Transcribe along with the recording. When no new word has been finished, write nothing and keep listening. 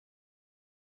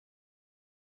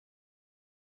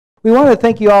We want to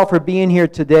thank you all for being here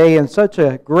today, and such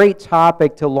a great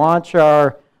topic to launch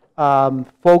our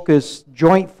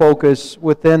joint focus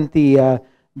within the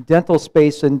dental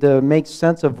space, and to make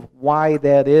sense of why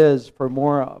that is for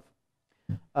MOROF.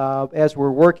 As we're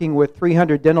working with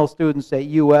 300 dental students at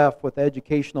UF with the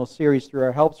educational series through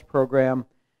our HELPS program,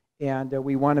 and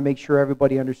we want to make sure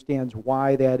everybody understands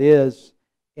why that is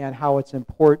and how it's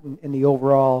important in the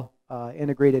overall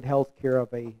integrated health care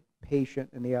of a patient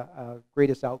and the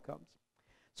greatest outcomes.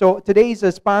 So today's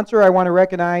sponsor, I want to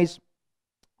recognize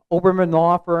Oberman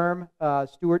Law Firm,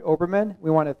 Stuart Oberman.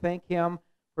 We want to thank him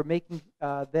for making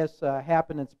this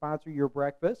happen and sponsor your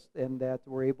breakfast, and that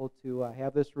we're able to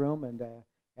have this room and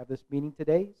have this meeting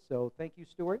today. So thank you,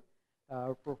 Stuart,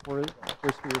 for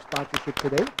your sponsorship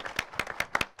today.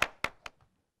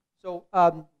 So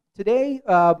today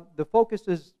the focus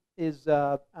is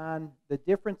on the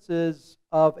differences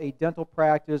of a dental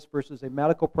practice versus a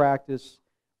medical practice,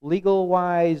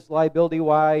 legal-wise,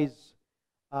 liability-wise,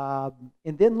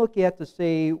 and then look at to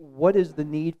say what is the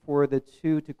need for the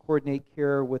two to coordinate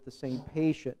care with the same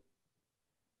patient,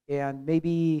 and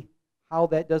maybe how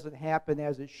that doesn't happen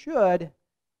as it should,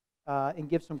 and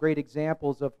give some great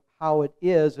examples of how it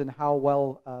is and how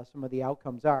well some of the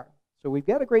outcomes are. So we've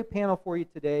got a great panel for you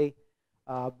today.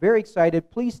 Very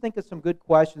excited. Please think of some good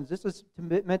questions. This is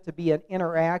meant to be an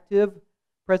interactive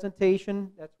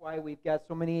presentation. That's why we've got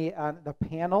so many on the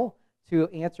panel to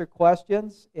answer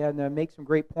questions and make some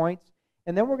great points.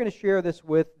 And then we're going to share this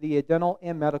with the dental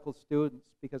and medical students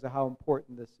because of how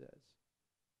important this is.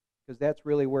 Because that's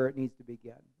really where it needs to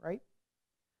begin, right?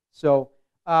 So,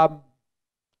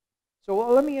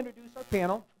 let me introduce our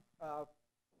panel.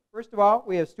 First of all,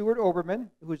 we have Stuart Oberman,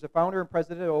 who's the founder and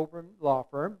president of Oberman Law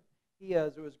Firm. He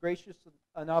was gracious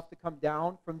enough to come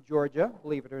down from Georgia,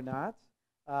 believe it or not,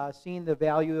 seeing the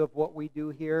value of what we do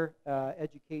here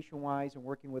education-wise and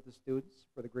working with the students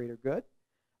for the greater good.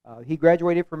 He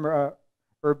graduated from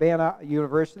Urbana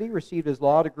University, received his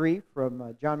law degree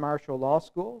from John Marshall Law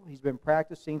School. He's been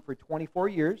practicing for 24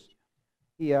 years.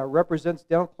 He represents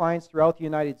dental clients throughout the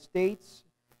United States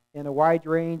in a wide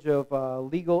range of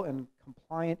legal and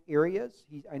compliant areas.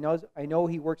 I know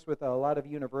he works with a lot of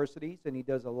universities, and he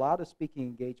does a lot of speaking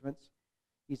engagements.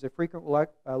 He's a frequent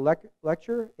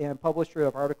lecturer and publisher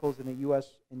of articles in the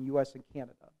U.S. and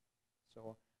Canada.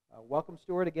 So welcome,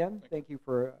 Stuart, again. Thank you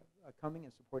for coming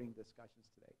and supporting discussions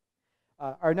today.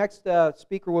 Our next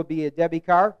speaker will be Debbie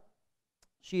Carr.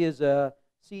 She is a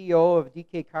CEO of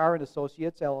DK Carr and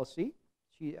Associates, LLC,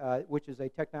 which is a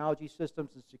technology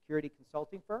systems and security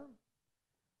consulting firm.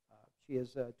 She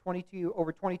has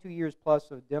over 22 years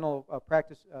plus of dental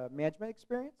practice management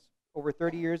experience, over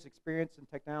 30 years experience in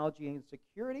technology and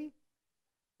security.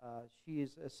 She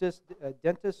assists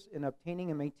dentists in obtaining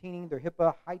and maintaining their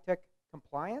HIPAA high-tech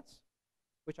compliance,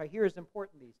 which I hear is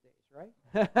important these days, right?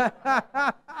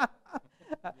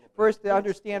 First, to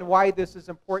understand why this is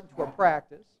important to a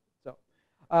practice. So,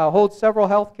 holds several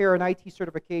healthcare and IT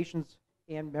certifications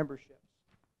and memberships.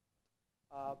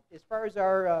 As far as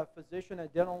our physician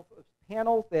and dental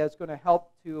panel, that's going to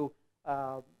help to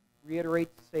reiterate,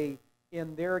 say,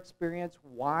 in their experience,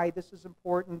 why this is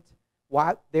important,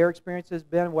 what their experience has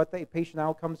been, what the patient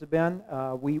outcomes have been.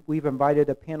 We've invited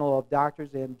a panel of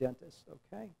doctors and dentists.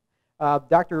 Okay,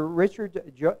 Dr.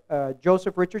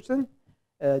 Joseph Richardson,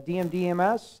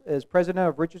 DMDMS, is president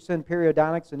of Richardson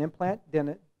Periodontics and Implant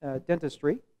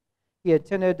Dentistry. He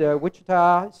attended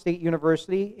Wichita State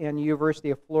University and University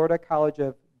of Florida College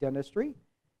of Dentistry.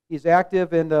 He's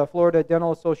active in the Florida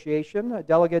Dental Association, a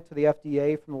delegate to the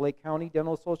FDA from the Lake County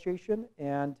Dental Association,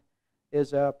 and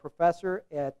is a professor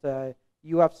at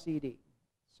UFCD.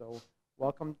 So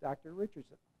welcome, Dr.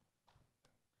 Richardson.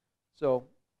 So,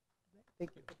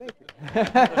 thank you.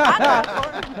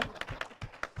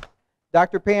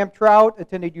 Dr. Pam Trout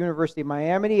attended University of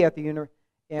Miami at the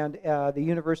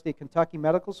University of Kentucky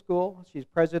Medical School. She's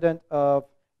president of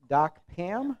Doc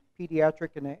Pam,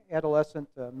 Pediatric and Adolescent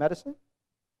Medicine.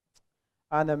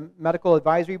 On the medical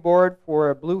advisory board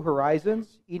for Blue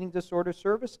Horizons Eating Disorder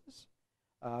Services,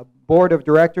 board of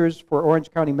directors for Orange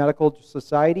County Medical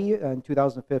Society in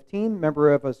 2015,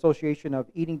 member of Association of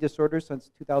Eating Disorders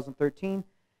since 2013,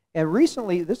 and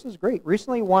recently, this is great,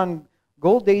 recently won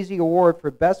Gold Daisy Award for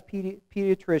Best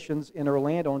Pediatricians in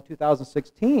Orlando in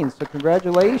 2016. So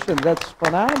congratulations, that's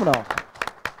phenomenal.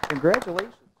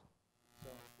 Congratulations.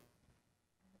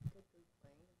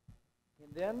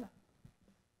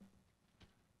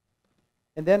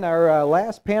 And then our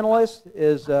last panelist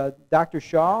is Dr.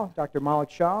 Shaw, Dr.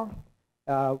 Malik Shaw.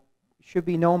 Should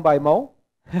be known by Mo.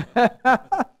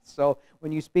 So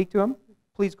when you speak to him,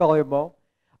 please call him Mo.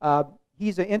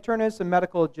 He's an internist and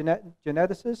medical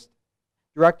geneticist,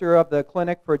 director of the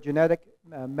Clinic for Genetic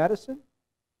Medicine,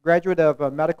 graduate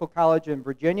of Medical College in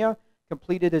Virginia,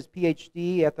 completed his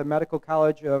PhD at the Medical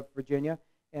College of Virginia,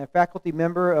 and faculty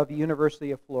member of the University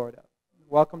of Florida.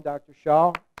 Welcome, Dr.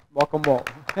 Shaw. Welcome, Walt.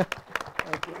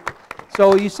 Thank you.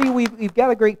 So you see, we've got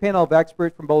a great panel of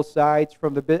experts from both sides,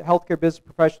 from the healthcare business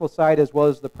professional side as well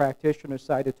as the practitioner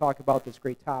side, to talk about this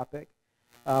great topic.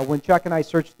 When Chuck and I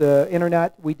searched the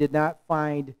internet, we did not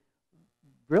find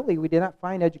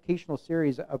educational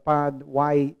series upon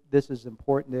why this is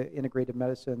important to integrated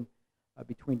medicine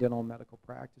between dental and medical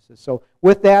practices. So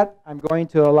with that, I'm going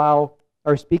to allow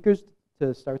our speakers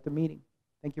to start the meeting.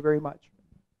 Thank you very much.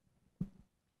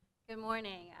 Good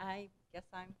morning. I guess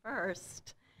I'm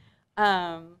first.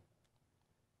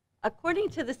 According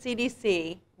to the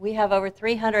CDC, we have over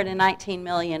 319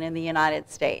 million in the United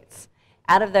States.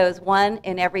 Out of those, 1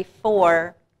 in every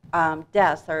 4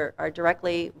 deaths are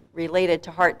directly related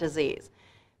to heart disease.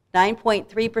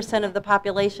 9.3% of the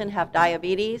population have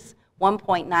diabetes,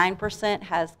 1.9%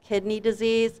 has kidney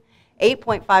disease,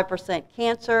 8.5%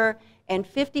 cancer, and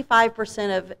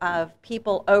 55% of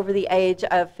people over the age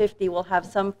of 50 will have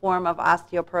some form of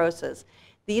osteoporosis.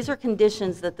 These are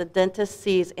conditions that the dentist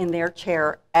sees in their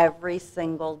chair every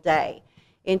single day.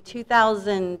 In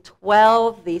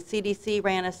 2012, the CDC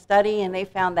ran a study and they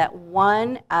found that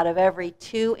 1 out of every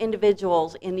 2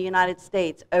 individuals in the United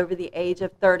States over the age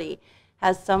of 30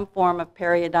 has some form of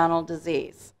periodontal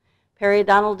disease.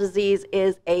 Periodontal disease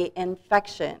is an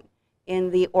infection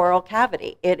in the oral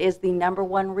cavity. It is the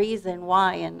 #1 reason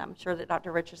why, and I'm sure that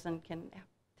Dr. Richardson can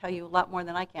tell you a lot more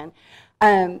than I can,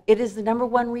 it is the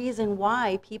 #1 reason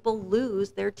why people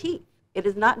lose their teeth. It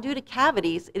is not due to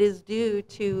cavities, it is due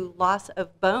to loss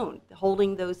of bone,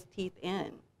 holding those teeth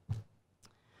in.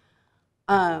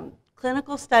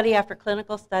 Clinical study after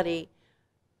clinical study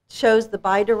shows the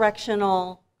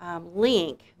bidirectional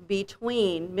link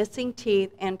between missing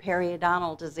teeth and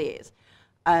periodontal disease.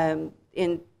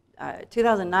 In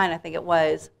 2009, I think it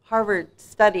was, Harvard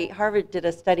did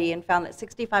a study and found that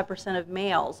 65% of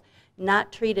males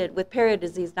not treated with period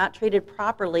disease, not treated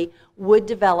properly, would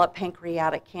develop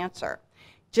pancreatic cancer.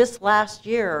 Just last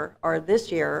year, or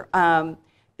this year,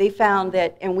 they found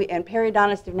that, and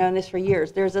periodontists have known this for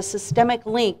years, there's a systemic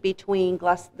link between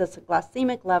the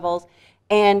glycemic levels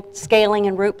and scaling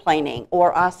and root planing,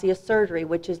 or osteosurgery,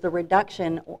 which is the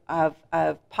reduction of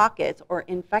pockets or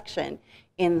infection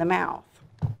in the mouth.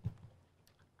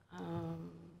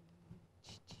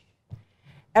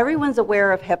 Everyone's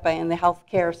aware of HIPAA in the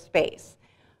healthcare space.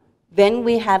 Then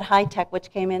we had high tech,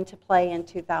 which came into play in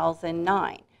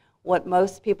 2009. What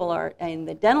most people are in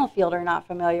the dental field are not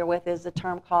familiar with is a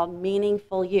term called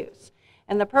meaningful use.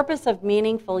 And the purpose of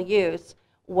meaningful use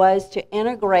was to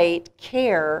integrate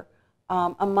care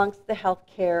amongst the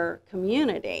healthcare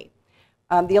community.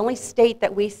 The only state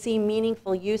that we see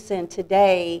meaningful use in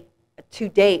today, to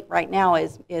date right now,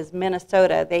 is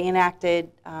Minnesota. They enacted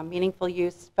meaningful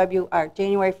use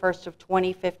January 1st of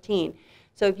 2015.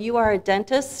 So if you are a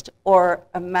dentist or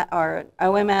an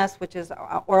OMS, which is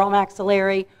oral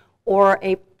maxillary, or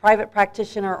a private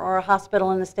practitioner or a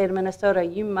hospital in the state of Minnesota,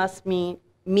 you must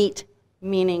meet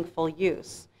meaningful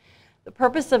use. The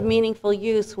purpose of meaningful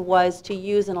use was to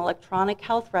use an electronic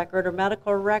health record or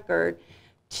medical record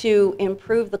to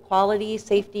improve the quality,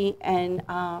 safety, and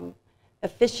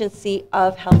efficiency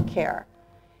of healthcare.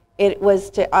 It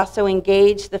was to also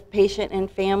engage the patient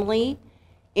and family,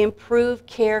 improve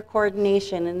care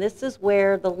coordination, and this is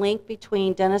where the link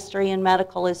between dentistry and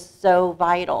medical is so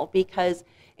vital, because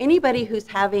anybody who's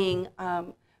having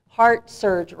heart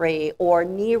surgery or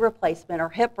knee replacement or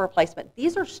hip replacement,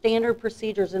 these are standard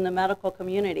procedures in the medical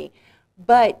community,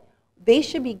 but they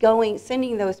should be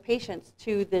sending those patients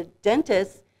to the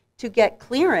dentist to get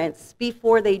clearance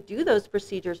before they do those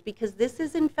procedures, because this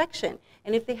is infection.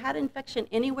 And if they had infection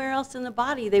anywhere else in the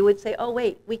body, they would say, oh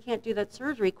wait, we can't do that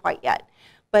surgery quite yet.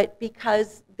 But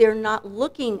because they're not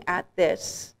looking at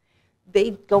this,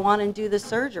 they go on and do the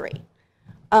surgery.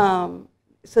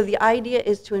 So the idea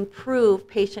is to improve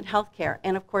patient health care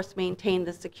and, of course, maintain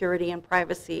the security and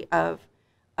privacy of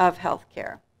health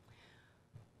care.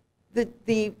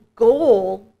 The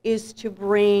goal is to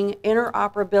bring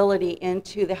interoperability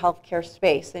into the healthcare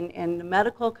space, and the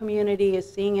medical community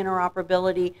is seeing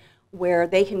interoperability where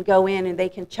they can go in and they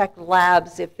can check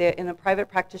labs. If they're in a private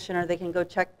practitioner, they can go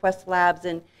check Quest Labs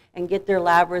and get their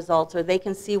lab results, or they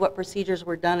can see what procedures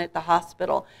were done at the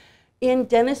hospital. In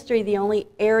dentistry, the only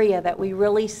area that we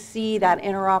really see that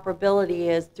interoperability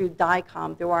is through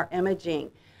DICOM, through our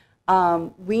imaging.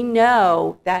 We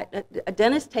know that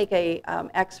dentists take a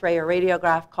X-ray or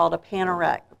radiograph called a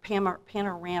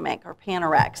panoramic or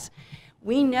panorex.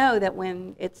 We know that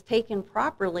when it's taken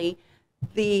properly,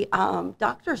 the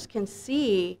doctors can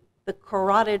see the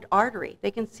carotid artery.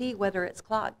 They can see whether it's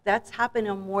clogged. That's happened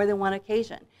on more than one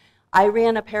occasion. I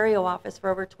ran a perio office for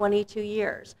over 22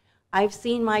 years. I've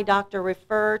seen my doctor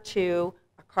refer to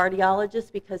a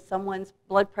cardiologist because someone's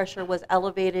blood pressure was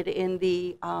elevated in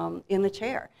the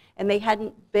chair, and they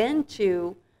hadn't been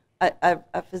to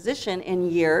a physician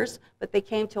in years, but they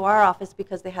came to our office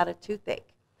because they had a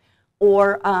toothache.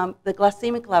 Or the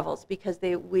glycemic levels, because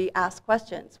we ask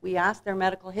questions. We ask their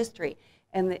medical history.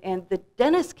 And the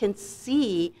dentist can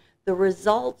see the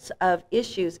results of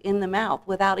issues in the mouth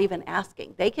without even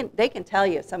asking. They can tell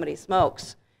you if somebody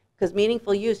smokes, because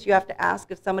meaningful use, you have to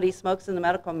ask if somebody smokes in the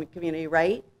medical community,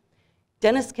 right?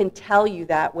 Dentists can tell you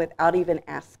that without even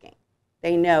asking.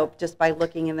 They know just by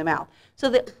looking in the mouth. So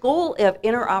the goal of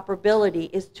interoperability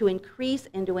is to increase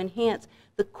and to enhance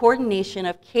the coordination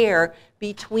of care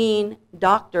between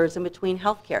doctors and between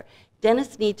healthcare.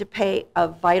 Dentists need to play a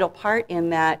vital part in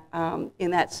that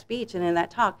speech and in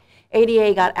that talk.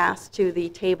 ADA got asked to the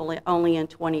table only in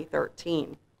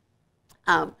 2013.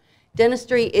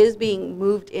 Dentistry is being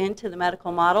moved into the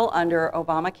medical model under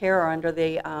Obamacare or under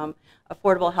the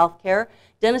Affordable Health Care.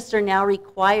 Dentists are now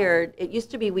required, it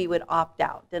used to be we would opt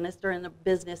out. Dentists are in the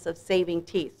business of saving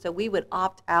teeth. So we would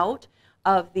opt out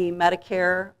of the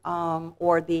Medicare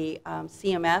or the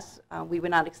CMS. We would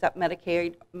not accept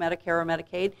Medicare or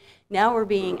Medicaid. Now we're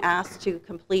being asked to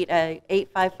complete a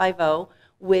 8550,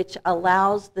 which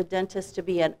allows the dentist to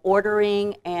be an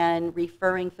ordering and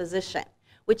referring physician,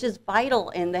 which is vital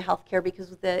in the healthcare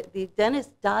because the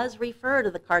dentist does refer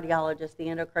to the cardiologist, the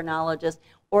endocrinologist,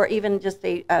 or even just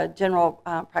a general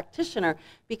practitioner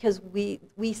because we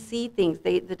see things,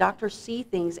 the doctors see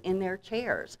things in their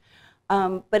chairs.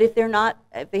 But if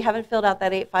they haven't filled out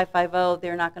that 8550,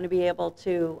 they're not going to be able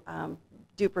to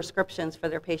do prescriptions for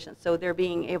their patients. So they're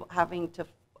being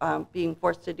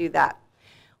forced to do that.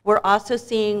 We're also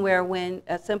seeing where when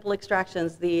simple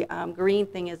extractions, the green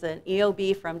thing is an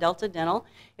EOB from Delta Dental.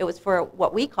 It was for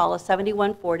what we call a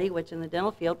 7140, which in the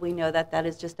dental field, we know that that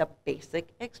is just a basic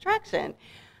extraction.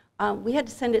 We had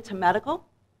to send it to medical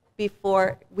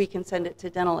before we can send it to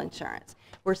dental insurance.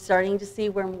 We're starting to see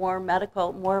where more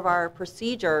of our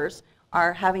procedures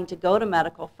are having to go to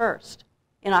medical first.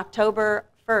 In October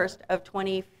 1st of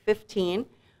 2015,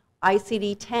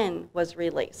 ICD-10 was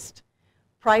released.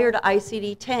 Prior to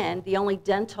ICD-10, the only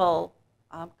dental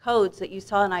codes that you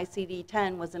saw in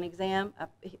ICD-10 was an exam,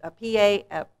 a PA,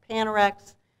 a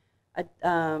Panorex,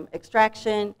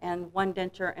 extraction, and one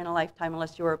denture in a lifetime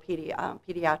unless you were a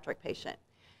pediatric patient.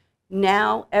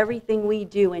 Now, everything we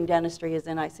do in dentistry is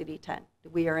in ICD-10.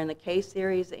 We are in the case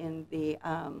series, in the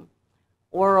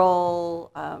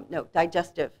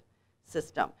digestive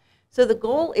system. So the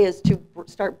goal is to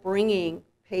start bringing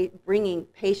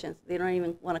patients, they don't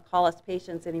even want to call us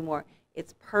patients anymore,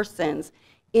 it's persons,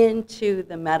 into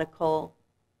the medical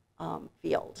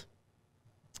field.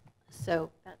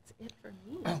 So that's it for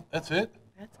me. That's it?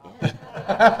 That's it.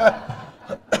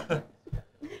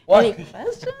 Any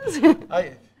questions?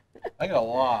 I got a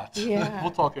lot. Yeah.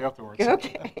 We'll talk afterwards.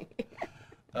 Okay.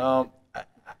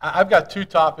 I've got two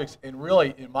topics, and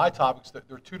really in my topics, there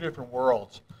are two different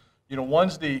worlds. You know,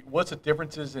 one's what's the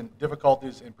differences and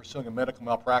difficulties in pursuing a medical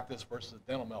malpractice versus a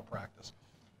dental malpractice.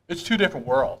 It's two different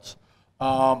worlds.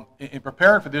 In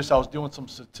preparing for this, I was doing some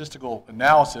statistical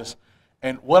analysis,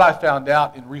 and what I found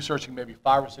out in researching maybe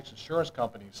 5 or 6 insurance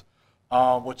companies,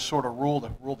 which sort of rule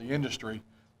the industry,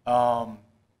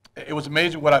 it was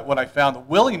amazing what I found. The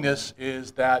willingness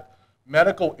is that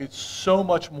medical is so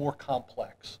much more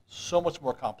complex, so much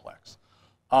more complex.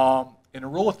 And a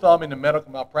rule of thumb in the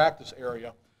medical malpractice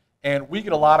area, and we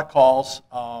get a lot of calls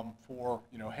for,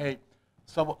 you know, hey,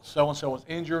 so-and-so was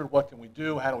injured, what can we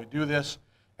do, how do we do this?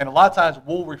 And a lot of times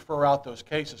we'll refer out those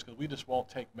cases because we just won't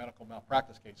take medical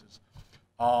malpractice cases.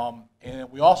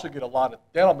 And we also get a lot of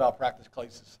dental malpractice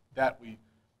cases that we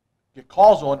get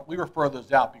calls on. We refer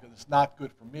those out because it's not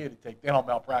good for me to take dental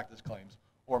malpractice claims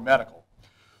or medical.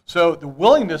 So the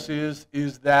willingness is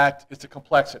that it's a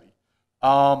complexity.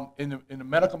 In the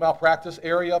medical malpractice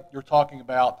area, you're talking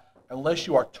about unless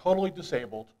you are totally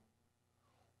disabled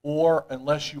or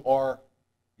unless you are,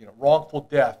 you know, wrongful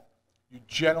death, you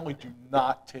generally do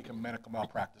not take a medical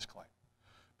malpractice claim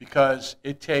because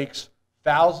it takes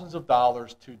thousands of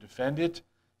dollars to defend it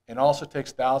and also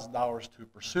takes thousands of dollars to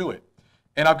pursue it.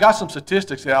 And I've got some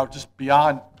statistics that are just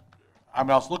beyond, I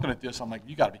mean, I was looking at this, I'm like,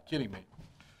 you got to be kidding me.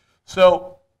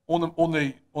 So on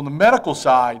the medical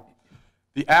side,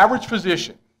 the average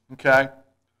physician, okay,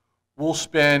 will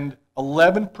spend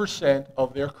 11%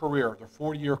 of their career, their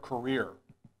 40-year career,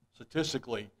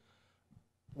 statistically,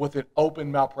 with an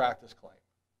open malpractice claim.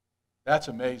 That's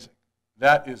amazing.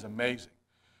 That is amazing.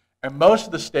 And most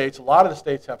of the states, a lot of the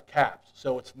states have caps,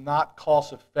 so it's not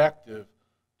cost effective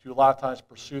to a lot of times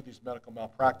pursue these medical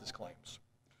malpractice claims.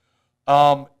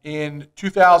 In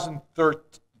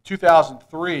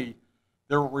 2003,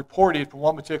 there were reported from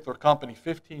one particular company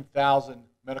 15,000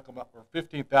 medical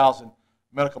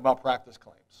malpractice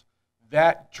claims.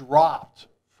 That dropped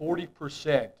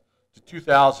 40% to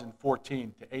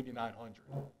 2014 to 8,900.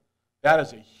 That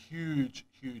is a huge,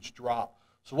 huge drop.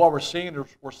 So what we're seeing is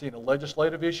we're seeing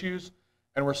legislative issues,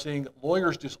 and we're seeing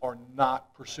lawyers just are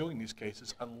not pursuing these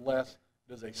cases unless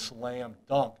it is a slam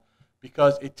dunk,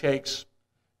 because it takes,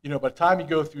 by the time you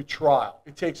go through trial,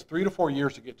 it takes 3 to 4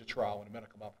 years to get to trial in a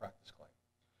medical malpractice claim.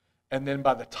 And then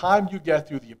by the time you get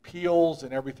through the appeals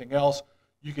and everything else,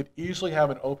 you could easily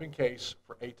have an open case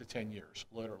for 8 to 10 years,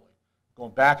 literally,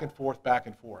 going back and forth, back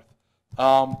and forth.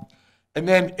 And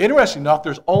then, interesting enough,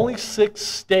 there's only 6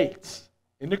 states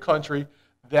in the country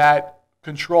that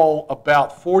control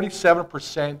about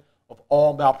 47% of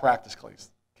all malpractice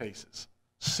cases.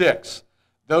 6.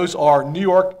 Those are New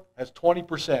York has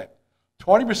 20%.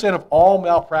 20% of all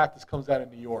malpractice comes out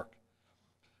of New York.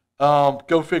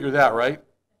 Go figure that, right?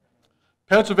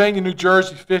 Pennsylvania, New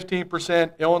Jersey,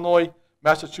 15%. Illinois,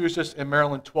 Massachusetts, and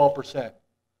Maryland, 12%.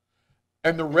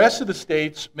 And the rest of the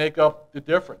states make up the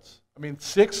difference. I mean,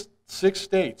 six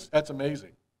states. That's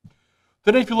amazing.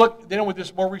 Then if you look, then with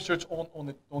this more research on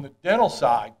the dental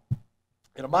side,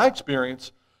 and in my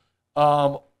experience,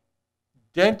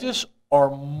 dentists are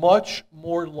much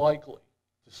more likely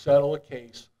to settle a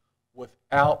case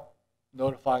without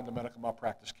notifying the medical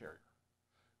malpractice carrier.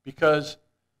 Because,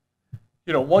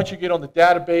 once you get on the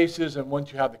databases and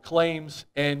once you have the claims,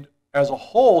 and as a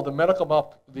whole, the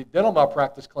dental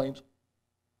malpractice claims,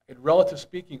 in relative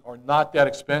speaking, are not that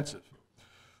expensive.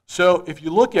 So if you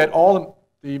look at all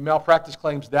the malpractice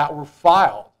claims that were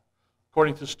filed,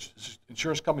 according to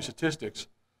insurance company statistics,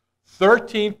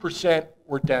 13%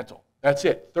 were dental. That's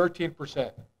it,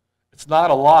 13%. It's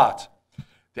not a lot.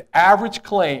 The average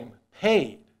claim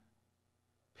paid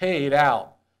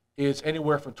out is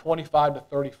anywhere from $25,000 to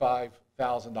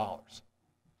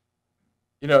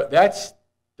 $35,000.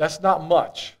 That's not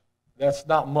much. That's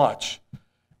not much.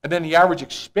 And then the average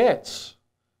expense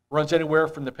runs anywhere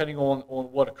from, depending on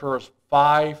what occurs,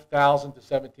 $5,000 to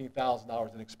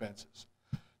 $17,000 in expenses.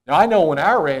 Now, I know on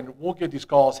our end, we'll get these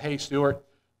calls, hey, Stuart,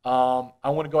 I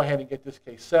want to go ahead and get this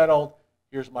case settled.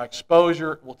 Here's my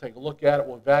exposure. We'll take a look at it.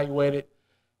 We'll evaluate it.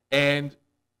 And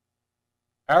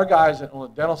our guys on the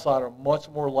dental side are much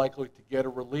more likely to get a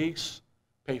release,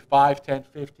 pay $5,000,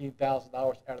 $10,000,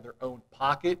 $15,000 out of their own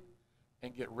pocket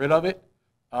and get rid of it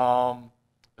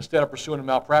instead of pursuing a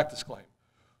malpractice claim.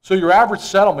 So your average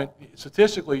settlement,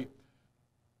 statistically,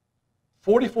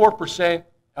 44%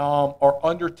 are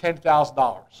under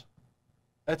 $10,000.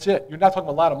 That's it. You're not talking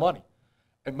a lot of money.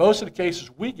 And most of the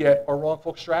cases we get are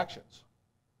wrongful extractions.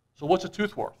 So what's a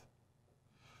tooth worth?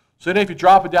 So then if you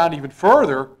drop it down even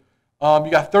further, you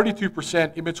got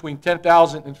 32% in between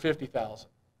 $10,000 and $50,000.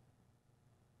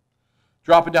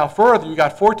 Drop it down further, you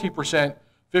got 14%,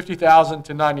 $50,000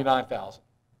 to $99,000.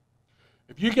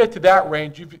 If you get to that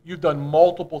range, you've done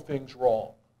multiple things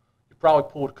wrong. You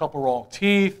probably pulled a couple wrong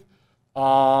teeth.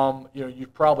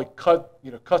 You've probably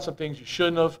cut some things you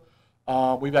shouldn't have.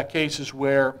 We've got cases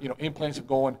where implants have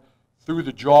gone through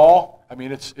the jaw. I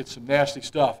mean, it's some nasty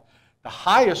stuff. The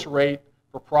highest rate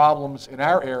for problems in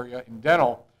our area in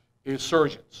dental is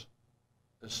surgeons.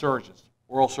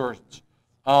 Oral surgeons.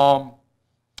 And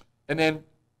then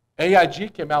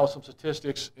AIG came out with some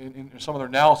statistics in some of their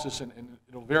analysis, and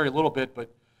it'll vary a little bit, but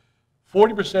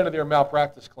 40% of their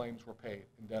malpractice claims were paid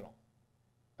in dental.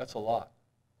 That's a lot.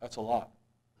 That's a lot.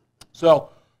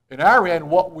 So in our end,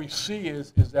 what we see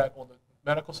is that on the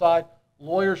medical side,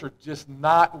 lawyers are just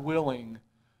not willing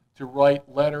to write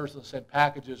letters and send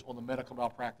packages on the medical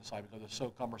malpractice side because it's so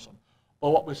cumbersome.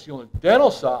 But what we see on the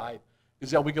dental side is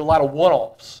that we get a lot of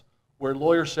one-offs where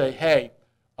lawyers say, hey,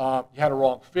 you had a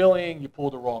wrong filling, you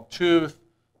pulled the wrong tooth,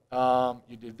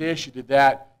 you did this, you did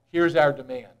that, here's our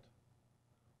demand.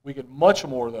 We get much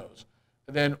more of those.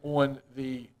 And then on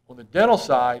the dental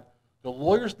side, the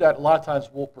lawyers that a lot of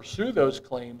times will pursue those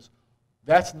claims,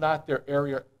 that's not their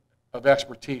area of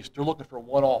expertise. They're looking for a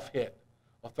one-off hit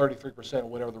of 33% or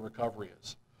whatever the recovery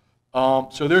is.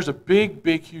 So there's a big,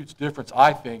 big, huge difference,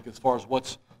 I think, as far as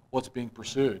what's being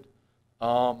pursued.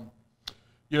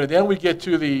 Then we get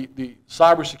to the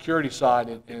cybersecurity side,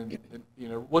 and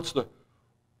what's the,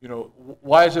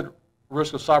 why is it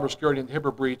risk of cybersecurity and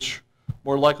HIPAA breach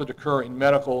more likely to occur in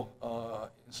medical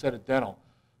instead of dental?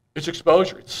 It's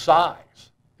exposure, it's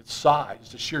size. It's size.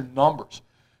 It's the sheer numbers.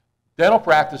 Dental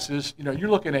practices, you're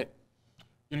looking at,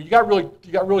 you got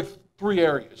really three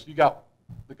areas. You got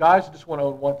the guys who just want to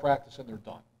own one practice and they're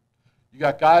done. You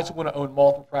got guys who want to own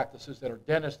multiple practices that are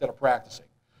dentists that are practicing.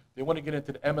 They want to get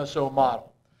into the MSO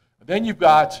model. And then you've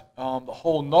got the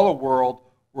whole nother world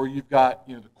where you've got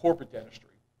the corporate dentistry.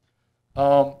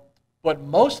 But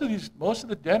most of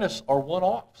the dentists are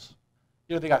one-offs.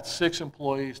 They got 6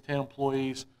 employees, 10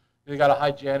 employees. They got a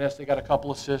hygienist. They got a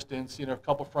couple assistants. A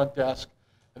couple front desk,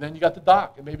 and then you got the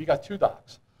doc, and maybe you got 2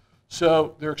 docs.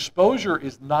 So their exposure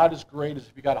is not as great as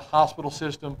if you got a hospital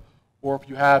system, or if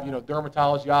you have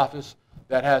dermatology office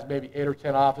that has maybe 8 or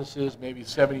 10 offices, maybe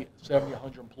 70,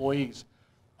 100 employees.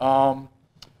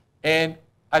 And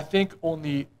I think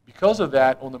because of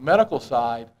that, on the medical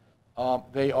side,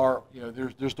 they are,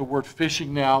 there's the word phishing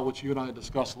now, which you and I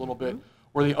discussed a little bit,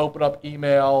 where they open up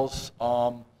emails,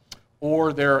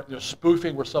 or they're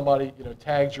spoofing where somebody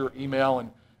tags your email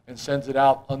and sends it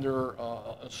out under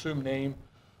assumed name.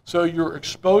 So your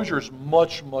exposure is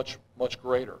much, much, much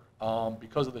greater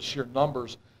because of the sheer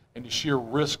numbers and the sheer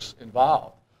risks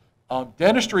involved.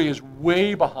 Dentistry is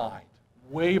way behind,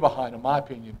 in my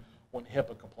opinion, on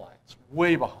HIPAA compliance.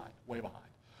 Way behind, way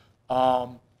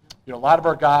behind. A lot of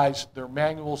our guys, their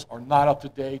manuals are not up to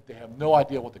date. They have no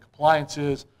idea what the compliance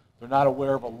is. They're not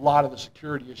aware of a lot of the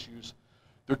security issues.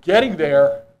 They're getting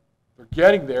there,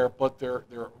 but they're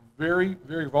very,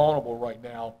 very vulnerable right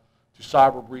now to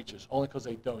cyber breaches, only because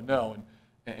they don't know.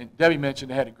 And Debbie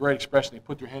mentioned they had a great expression, they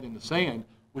put their head in the sand,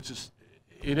 which is,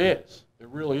 it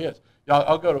really is.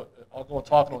 I'll go and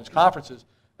talk at all these conferences,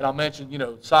 and I'll mention,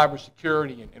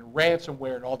 cybersecurity and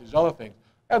ransomware and all these other things.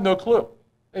 I have no clue.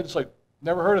 They just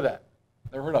never heard of that,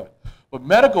 never heard of it. But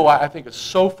medical, I think, is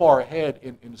so far ahead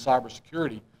in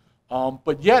cybersecurity.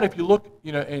 But yet, if you look,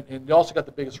 and you also got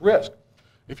the biggest risk.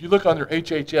 If you look on their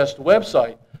HHS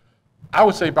website, I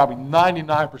would say probably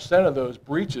 99% of those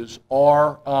breaches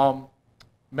are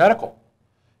medical,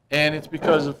 and it's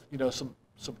because of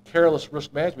some careless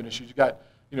risk management issues. You got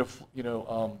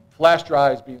flash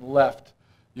drives being left,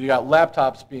 you got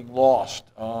laptops being lost,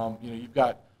 you've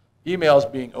got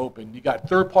emails being opened, you got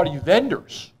third-party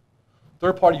vendors.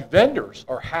 Third-party vendors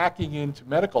are hacking into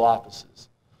medical offices.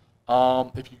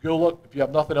 If you go look, if you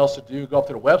have nothing else to do, go up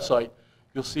to the website,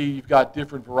 you'll see you've got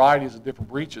different varieties of different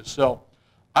breaches. So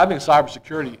I think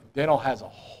cybersecurity, dental has a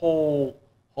whole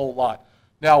lot.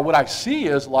 Now, what I see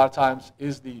is a lot of times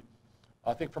is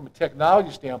I think from a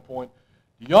technology standpoint,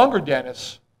 the younger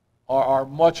dentists are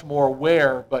much more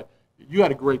aware, but you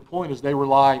had a great point, is they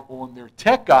rely on their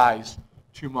tech guys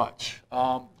too much.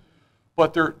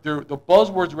 But the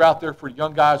buzzwords are out there for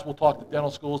young guys. We'll talk to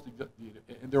dental schools,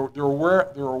 and they're aware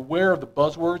of the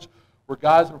buzzwords. Where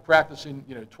guys have been practicing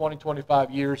 20,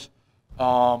 25 years,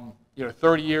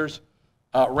 30 years.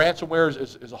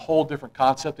 Ransomware is a whole different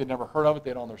concept. They never heard of it.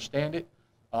 They don't understand it.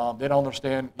 They don't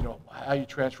understand how you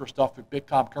transfer stuff through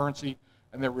Bitcoin currency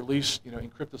and then release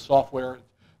encrypted software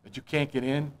that you can't get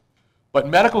in. But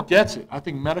medical gets it. I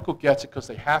think medical gets it because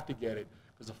they have to get it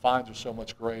because the fines are so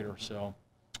much greater. So,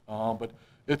 but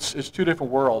it's 2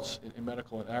 different worlds in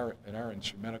medical and our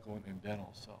industry, medical and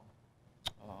dental.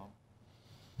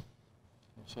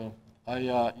 So I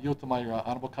yield to my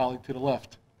honorable colleague to the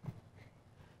left.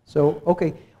 So,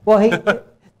 okay. Well, hey,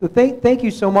 thank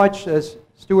you so much,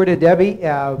 Stuart and Debbie.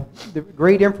 The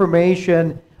great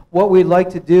information. What we'd like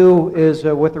to do is,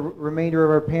 with the remainder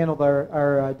of our panel,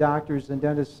 our doctors and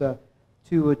dentists,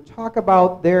 to talk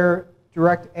about their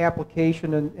direct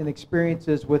application and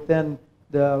experiences within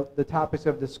the topics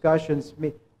of discussions.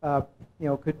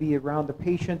 Could be around the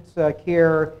patient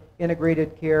care,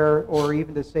 integrated care, or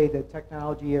even to say that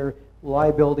technology or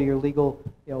liability or legal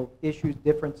issues,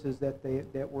 differences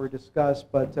that were discussed.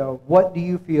 But what do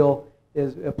you feel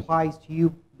applies to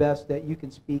you best that you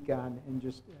can speak on, and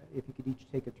just if you could each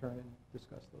take a turn and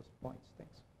discuss those points.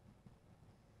 Thanks.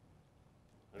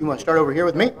 You want to start over here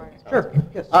with me? Sure.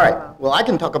 Yes. All right. Well, I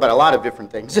can talk about a lot of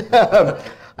different things.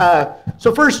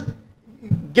 So first,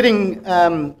 getting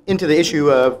into the issue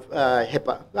of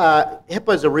HIPAA.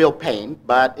 HIPAA is a real pain,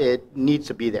 but it needs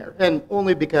to be there, and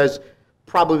only because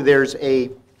probably there's a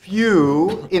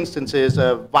few instances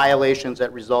of violations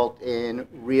that result in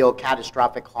real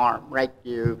catastrophic harm, right?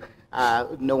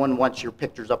 No one wants your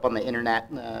pictures up on the internet,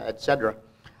 etc.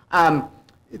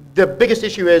 The biggest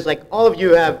issue is, like, all of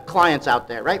you have clients out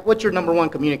there, right? What's your #1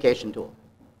 communication tool?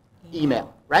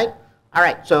 Email, right? All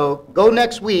right, so go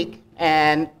next week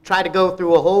and try to go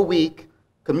through a whole week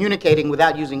communicating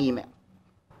without using email,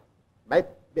 right?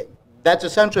 That's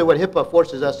essentially what HIPAA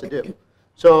forces us to do.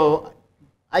 So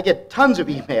I get tons of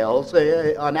emails.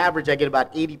 On average, I get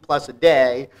about 80 plus a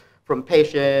day from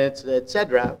patients, et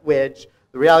cetera, which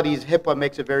the reality is HIPAA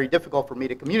makes it very difficult for me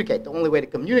to communicate. The only way to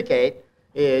communicate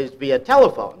is via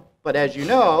telephone. But as you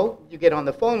know, you get on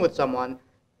the phone with someone,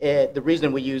 the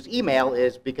reason we use email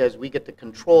is because we get to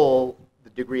control the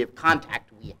degree of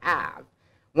contact we have.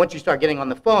 Once you start getting on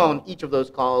the phone, each of those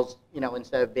calls,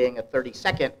 instead of being a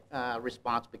 30-second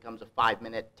response, becomes a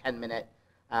 5-minute, 10-minute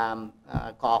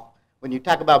call. When you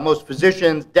talk about most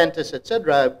physicians, dentists, et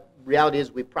cetera, reality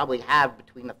is we probably have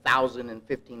between 1,000 and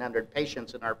 1,500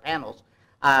 patients in our panels.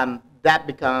 That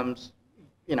becomes,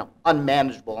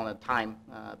 unmanageable on a time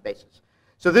basis.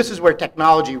 So this is where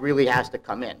technology really has to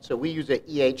come in. So we use an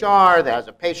EHR that has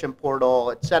a patient portal,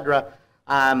 et cetera.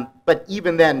 But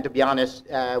even then, to be honest,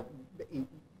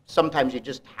 sometimes you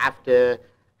just have to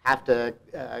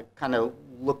kind of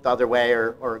look the other way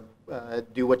or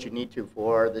do what you need to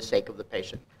for the sake of the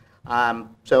patient.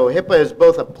 So HIPAA is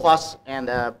both a plus and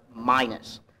a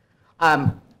minus.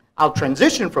 I'll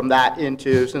transition from that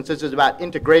into, since this is about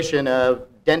integration of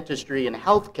dentistry and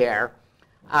healthcare,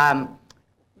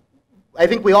 I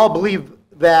think we all believe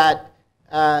that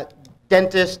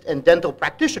dentists and dental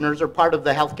practitioners are part of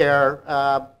the healthcare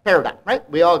paradigm, right?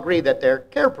 We all agree that they're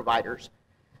care providers.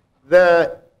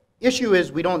 The issue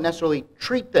is we don't necessarily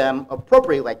treat them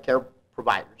appropriately like care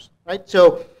providers, right?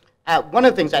 So one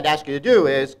of the things I'd ask you to do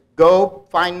is go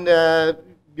find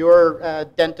your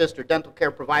dentist or dental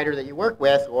care provider that you work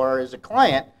with or as a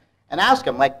client and ask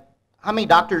them, like, how many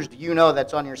doctors do you know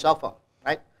that's on your cell phone,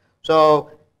 right? So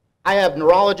I have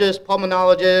neurologists,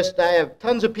 pulmonologists, I have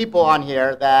tons of people on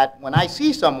here that when I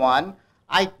see someone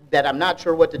that I'm not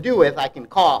sure what to do with, I can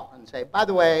call and say, by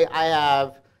the way, I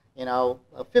have,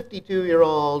 a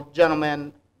 52-year-old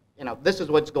gentleman, this is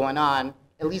what's going on,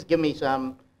 at least give me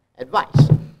some advice.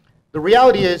 The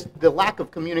reality is the lack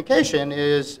of communication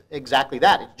is exactly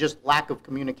that. It's just lack of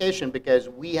communication because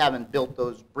we haven't built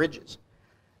those bridges.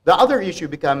 The other issue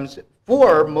becomes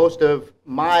for most of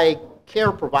my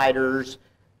care providers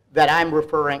that I'm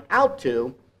referring out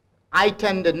to, I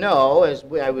tend to know, as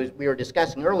we were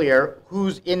discussing earlier,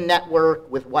 who's in network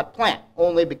with what plan,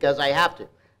 only because I have to.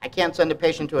 I can't send a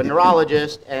patient to a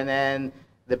neurologist and then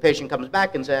the patient comes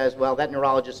back and says, well, that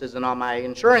neurologist isn't on my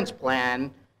insurance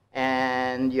plan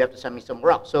and you have to send me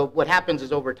somewhere else. So what happens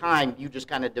is over time, you just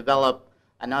kind of develop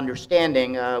an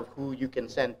understanding of who you can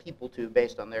send people to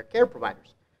based on their care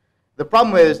providers. The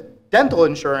problem is dental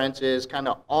insurance is kind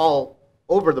of all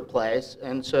over the place,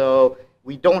 and so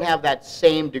we don't have that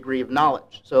same degree of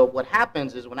knowledge. So what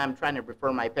happens is when I'm trying to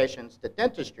refer my patients to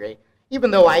dentistry,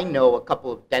 even though I know a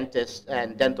couple of dentists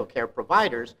and dental care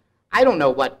providers, I don't know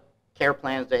what care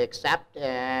plans they accept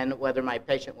and whether my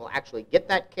patient will actually get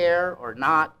that care or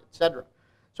not, et cetera.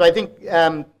 So I think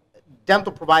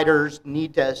dental providers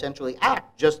need to essentially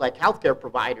act just like healthcare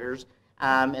providers,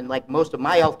 and like most of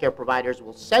my healthcare providers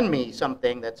will send me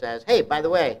something that says, hey, by the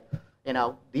way,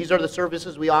 these are the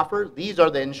services we offer, these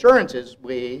are the insurances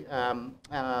we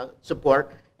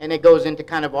support, and it goes into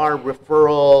kind of our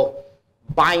referral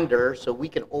binder so we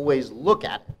can always look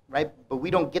at it, right? But we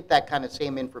don't get that kind of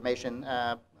same information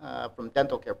from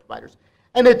dental care providers.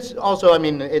 And it's also,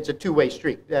 it's a two-way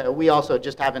street. We also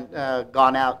just haven't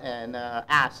gone out and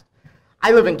asked.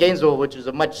 I live in Gainesville, which is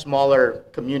a much smaller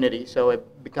community, so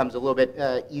it becomes a little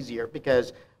bit easier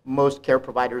because most care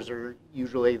providers are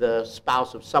usually the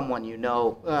spouse of someone you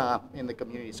know in the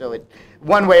community. So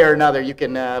one way or another, you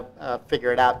can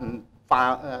figure it out and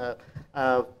find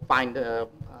a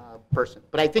person.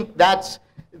 But I think that's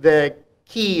the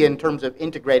key in terms of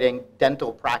integrating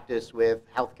dental practice with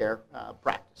healthcare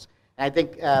practice. And I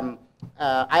think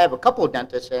I have a couple of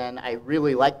dentists, and I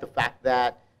really like the fact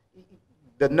that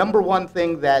the number one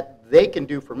thing that they can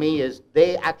do for me is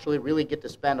they actually really get to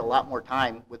spend a lot more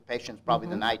time with patients probably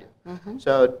than I do.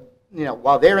 So,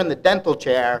 while they're in the dental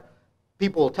chair,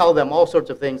 people will tell them all sorts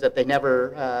of things that they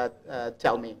never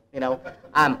tell me,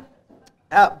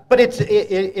 But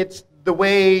it's the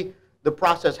way the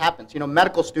process happens.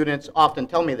 Medical students often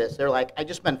tell me this. They're like, I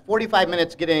just spent 45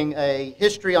 minutes getting a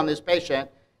history on this patient,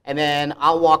 and then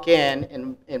I'll walk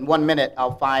in 1 minute,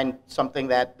 I'll find something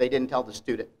that they didn't tell the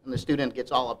student, and the student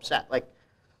gets all upset. Like,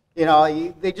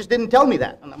 they just didn't tell me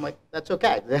that. And I'm like, that's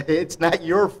okay. It's not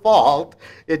your fault.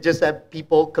 It's just that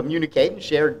people communicate and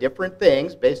share different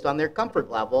things based on their comfort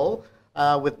level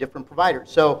with different providers.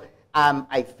 So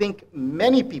I think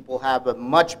many people have a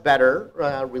much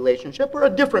better relationship or a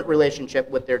different relationship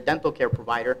with their dental care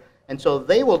provider. And so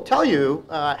they will tell you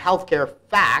healthcare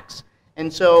facts.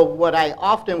 And so what I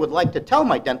often would like to tell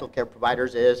my dental care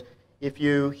providers is if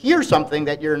you hear something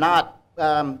that you're not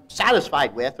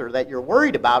satisfied with or that you're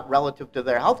worried about relative to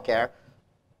their health care,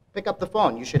 pick up the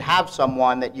phone. You should have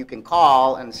someone that you can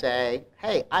call and say,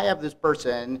 hey, I have this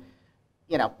person,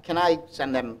 can I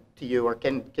send them to you, or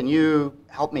can you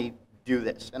help me do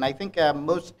this? And I think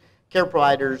most care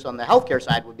providers on the healthcare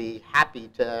side would be happy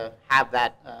to have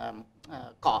that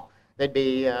call. They'd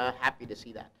be happy to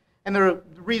see that. And the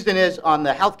reason is, on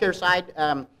the healthcare side,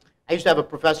 I used to have a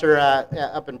professor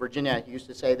up in Virginia. He used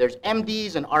to say there's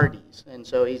MDs and RDs. And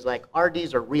so he's like,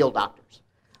 RDs are real doctors.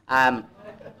 And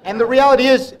the reality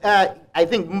is, I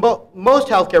think most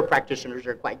healthcare practitioners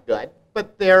are quite good,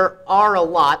 but there are a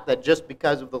lot that, just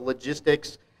because of the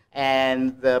logistics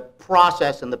and the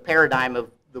process and the paradigm of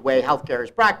the way healthcare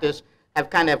is practiced, have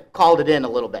kind of called it in a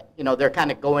little bit. They're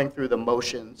kind of going through the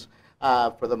motions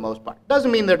for the most part.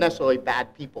 Doesn't mean they're necessarily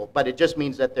bad people, but it just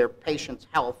means that their patient's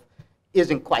health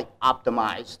isn't quite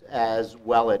optimized as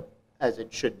well as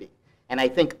it should be. And I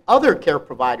think other care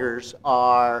providers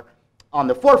are on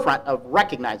the forefront of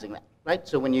recognizing that, right?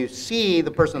 So when you see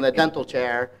the person in the dental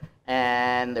chair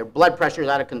and their blood pressure is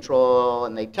out of control,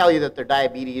 and they tell you that their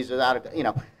diabetes is out of,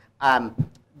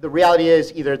 the reality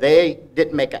is, either they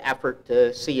didn't make an effort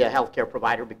to see a healthcare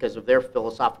provider because of their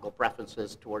philosophical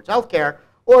preferences towards healthcare,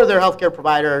 or their healthcare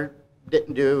provider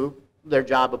didn't do their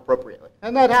job appropriately.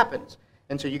 And that happens.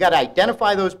 And so you got to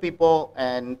identify those people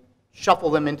and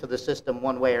shuffle them into the system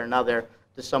one way or another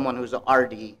to someone who's an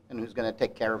RD and who's going to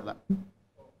take care of them.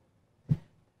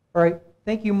 All right.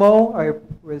 Thank you, Mo,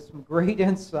 with some great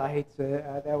insights.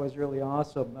 That was really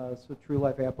awesome. So true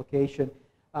life application.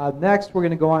 Next, we're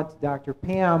going to go on to Dr.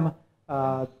 Pam,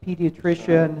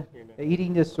 pediatrician.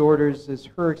 Eating disorders is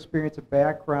her experience and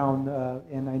background,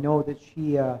 and I know that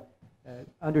she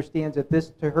understands that this,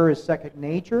 to her, is second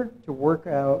nature to work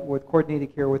with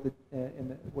coordinated care with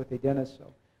a dentist.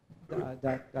 So,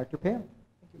 Dr. Pam.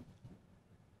 Thank you.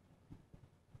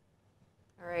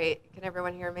 All right, can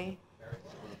everyone hear me?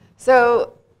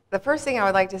 So the first thing I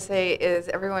would like to say is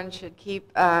everyone should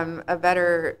keep a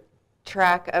better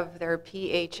track of their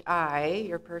PHI,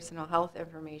 your personal health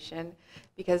information,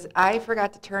 because I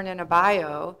forgot to turn in a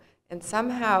bio, and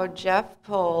somehow Jeff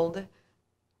pulled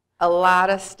a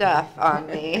lot of stuff on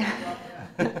me.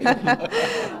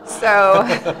 So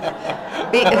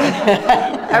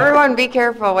everyone be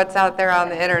careful what's out there on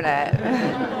the internet.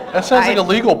 That sounds like a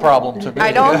legal problem to me.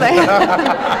 I don't think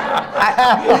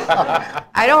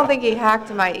I don't think he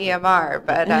hacked my EMR,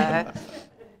 but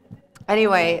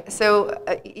anyway, so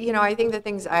I think the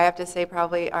things I have to say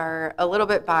probably are a little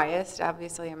bit biased.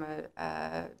 Obviously, I'm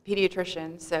a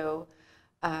pediatrician, so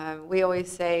we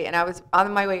always say, and I was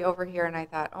on my way over here and I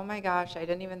thought, oh my gosh, I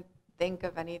didn't even think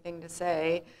of anything to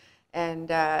say.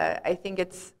 And I think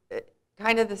it's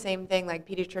kind of the same thing, like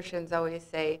pediatricians always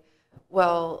say,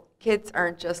 well, kids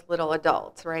aren't just little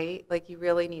adults, right? Like, you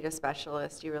really need a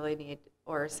specialist, you really need,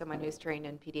 or someone who's trained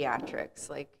in pediatrics.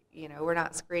 Like, we're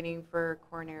not screening for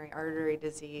coronary artery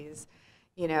disease,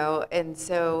 and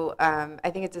so I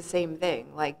think it's the same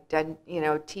thing. Like,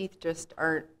 teeth just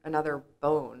aren't another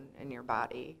bone in your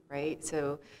body, right?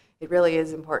 So it really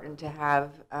is important to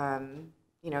have,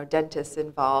 dentists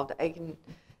involved. I can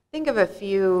think of a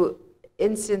few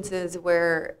instances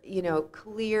where,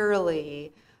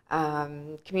 clearly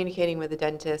communicating with a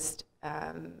dentist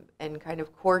and kind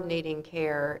of coordinating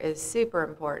care is super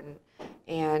important.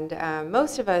 And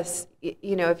most of us,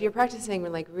 if you're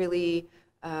practicing like really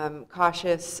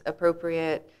cautious,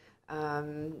 appropriate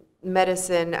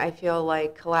medicine, I feel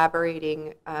like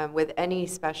collaborating with any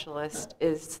specialist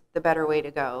is the better way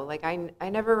to go. Like, I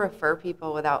never refer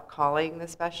people without calling the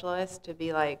specialist to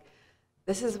be like,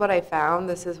 this is what I found,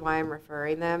 this is why I'm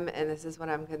referring them, and this is what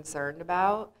I'm concerned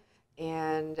about.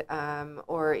 And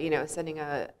or sending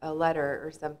a letter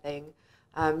or something.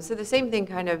 So the same thing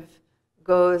kind of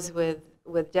goes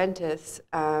with dentists,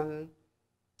 and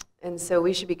so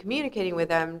we should be communicating with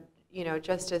them,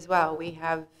 just as well. We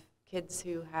have kids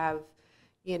who have,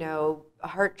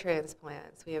 heart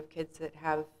transplants. We have kids that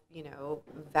have,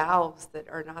 valves that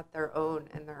are not their own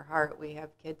in their heart. We have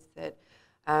kids that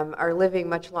are living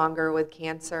much longer with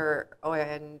cancer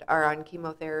and are on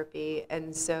chemotherapy,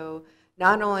 and so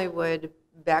not only would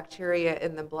bacteria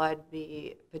in the blood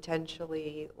be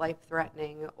potentially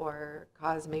life-threatening or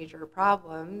cause major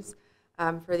problems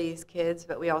for these kids,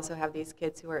 but we also have these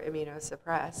kids who are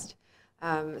immunosuppressed.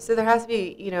 So there has to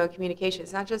be, communication.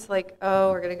 It's not just like,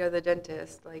 oh, we're going to go to the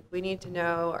dentist. Like, we need to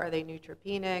know, are they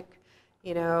neutropenic?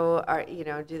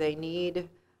 Do they need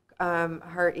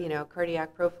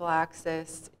cardiac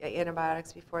prophylaxis,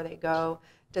 antibiotics before they go?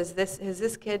 Has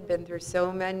this kid been through so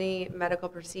many medical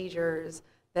procedures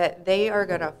that they are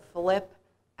going to flip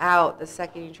out the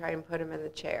second you try and put them in the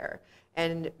chair?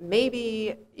 And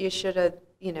maybe you should have,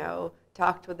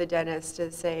 talked with the dentist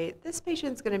to say, this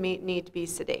patient's going to need to be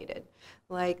sedated.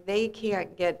 Like, they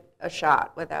can't get a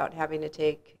shot without having to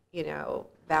take, you know,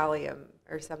 Valium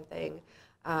or something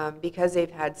because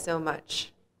they've had so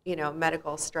much, you know,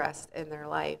 medical stress in their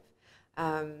life.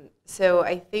 So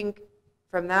I think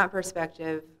from that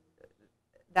perspective,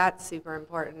 that's super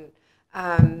important.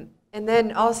 And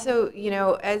then also, you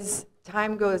know, as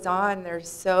time goes on, there's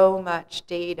so much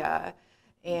data,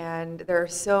 and there are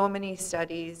so many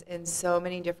studies in so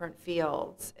many different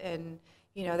fields. And,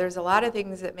 you know, there's a lot of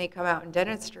things that may come out in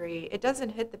dentistry. It doesn't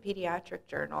hit the pediatric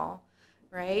journal,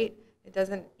 right? It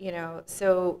doesn't, you know,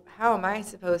 so how am I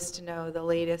supposed to know the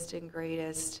latest and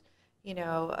greatest, you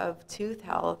know, of tooth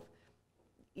health,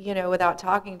 you know, without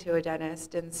talking to a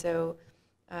dentist? And so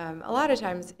a lot of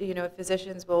times, you know,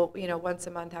 physicians will, you know, once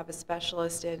a month have a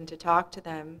specialist in to talk to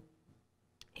them,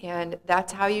 and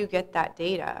that's how you get that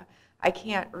data. I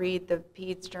can't read the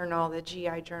PEDS journal, the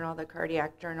GI journal, the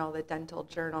cardiac journal, the dental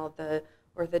journal, the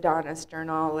orthodontist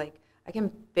journal. Like, I can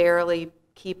barely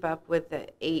keep up with the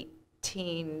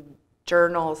 18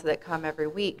 journals that come every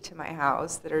week to my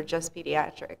house that are just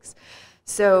pediatrics.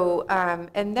 So,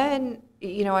 and then,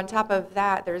 you know, on top of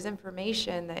that, there's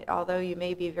information that, although you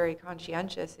may be very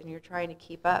conscientious and you're trying to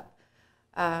keep up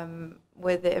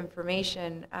with the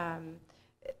information,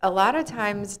 a lot of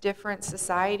times different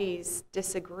societies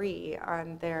disagree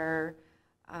on their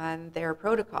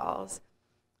protocols.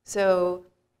 So,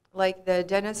 like the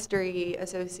Dentistry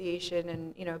Association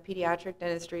and, you know, Pediatric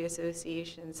Dentistry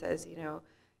Association says, you know,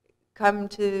 come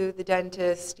to the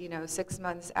dentist, you know, 6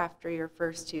 months after your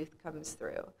first tooth comes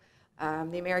through.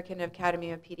 The American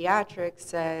Academy of Pediatrics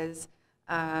says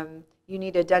you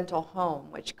need a dental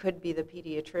home, which could be the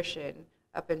pediatrician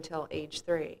up until age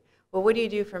 3. Well, what do you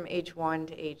do from age 1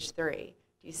 to age 3?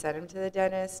 Do you send them to the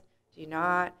dentist? Do you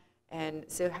not? And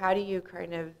so how do you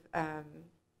kind of,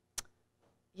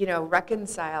 you know,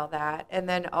 reconcile that? And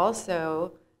then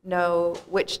also know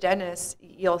which dentist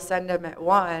you'll send them at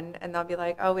 1, and they'll be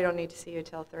like, oh, we don't need to see you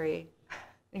till 3.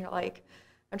 And you're like,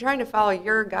 I'm trying to follow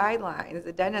your guidelines,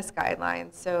 the dentist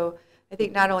guidelines. So I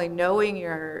think not only knowing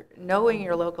your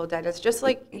local dentist, just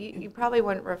like you probably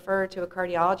wouldn't refer to a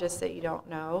cardiologist that you don't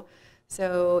know.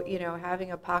 So, you know,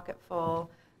 having a pocket full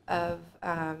of,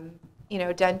 you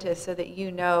know, dentists so that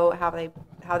you know how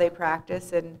they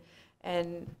practice. And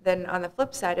then on the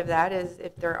flip side of that is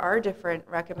if there are different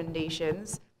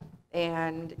recommendations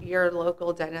and your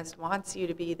local dentist wants you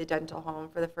to be the dental home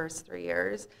for the first 3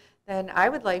 years, then I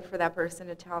would like for that person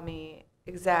to tell me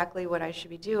exactly what I should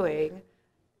be doing,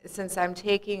 since I'm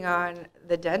taking on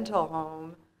the dental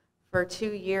home for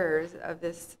 2 years of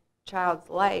this child's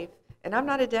life, and I'm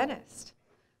not a dentist.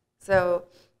 So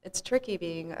it's tricky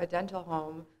being a dental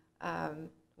home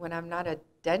when I'm not a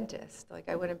dentist. Like,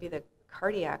 I wouldn't be the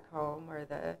cardiac home or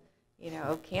the, you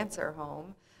know, cancer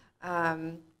home.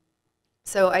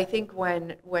 So I think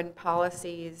when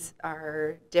policies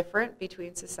are different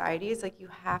between societies, like, you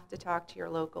have to talk to your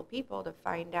local people to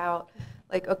find out,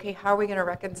 like, okay, how are we going to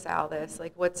reconcile this?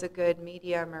 Like, what's a good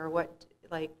medium, or what,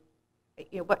 like,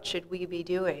 you know, what should we be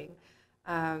doing?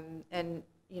 And,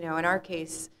 you know, in our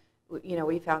case, you know,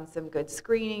 we found some good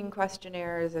screening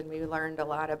questionnaires, and we learned a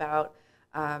lot about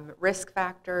risk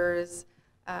factors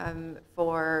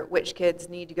for which kids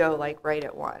need to go, like, right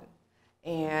at 1.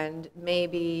 And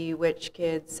maybe which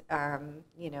kids,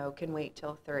 you know, can wait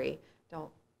till 3.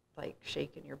 Don't, like,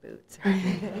 shake in your boots.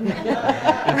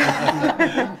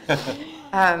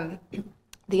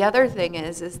 The other thing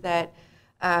is that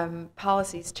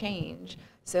policies change.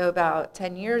 So about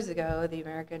 10 years ago, the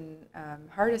American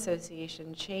Heart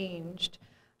Association changed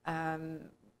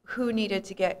who needed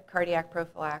to get cardiac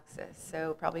prophylaxis.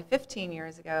 So probably 15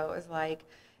 years ago, it was like,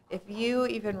 if you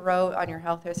even wrote on your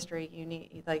health history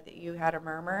like that you had a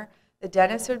murmur, the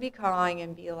dentist would be calling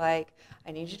and be like,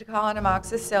 I need you to call in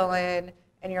amoxicillin.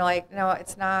 And you're like, no,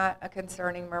 it's not a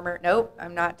concerning murmur. Nope,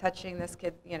 I'm not touching this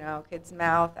kid's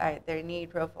mouth. They need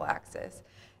prophylaxis.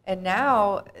 And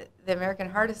now the American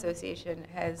Heart Association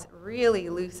has really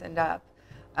loosened up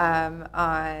on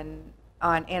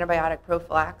antibiotic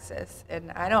prophylaxis.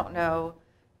 And I don't know,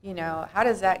 you know, how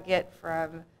does that get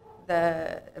from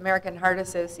the American Heart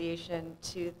Association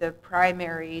to the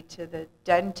primary to the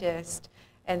dentist,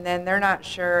 and then they're not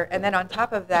sure. And then on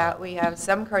top of that, we have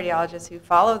some cardiologists who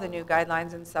follow the new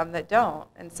guidelines and some that don't,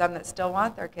 and some that still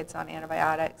want their kids on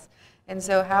antibiotics. And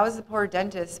so how is the poor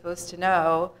dentist supposed to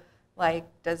know, like,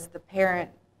 does the parent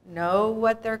know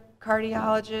what their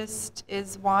cardiologist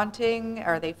is wanting?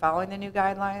 Are they following the new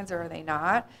guidelines, or are they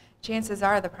not? Chances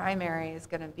are the primary is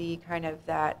going to be kind of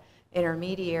that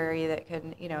intermediary that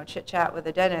can, you know, chit-chat with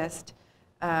the dentist,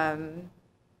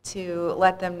 to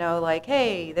let them know, like,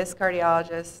 hey, this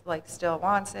cardiologist like still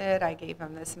wants it. I gave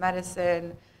him this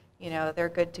medicine. They're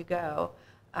good to go.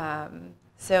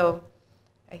 So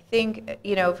I think,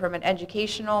 from an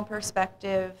educational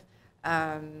perspective,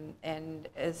 and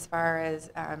as far as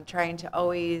trying to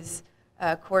always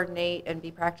coordinate and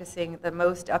be practicing the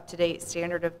most up-to-date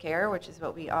standard of care, which is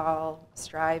what we all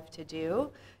strive to do,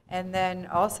 and then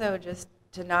also just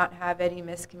to not have any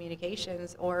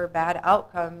miscommunications or bad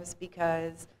outcomes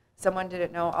because someone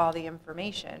didn't know all the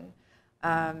information.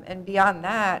 And beyond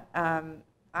that,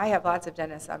 I have lots of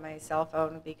dentists on my cell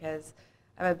phone because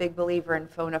I'm a big believer in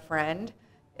phone a friend.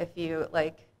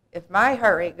 If my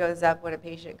heart rate goes up when a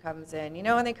patient comes in,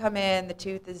 when they come in, the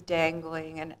tooth is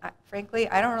dangling, and frankly,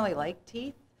 I don't really like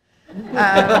teeth.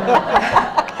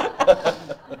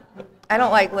 I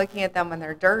don't like looking at them when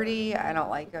they're dirty. I don't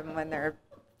like them when they're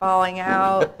falling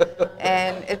out.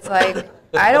 And it's like,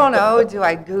 I don't know, do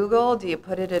I Google? Do you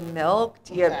put it in milk?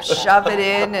 Do you shove it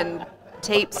in and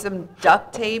tape some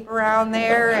duct tape around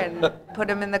there and put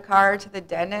them in the car to the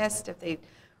dentist if they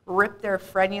rip their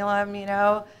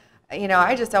frenulum,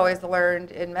 I just always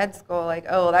learned in med school, like,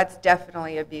 oh, that's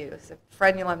definitely abuse. If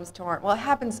frenulum's torn, well, it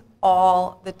happens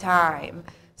all the time.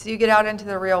 So you get out into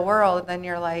the real world, and then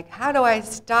you're like, how do I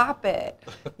stop it?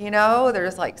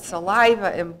 There's like saliva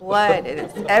and blood, and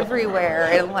it's everywhere,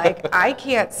 and like, I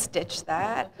can't stitch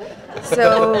that.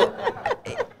 So,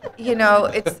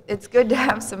 it's good to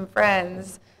have some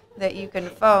friends that you can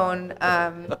phone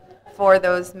for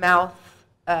those mouth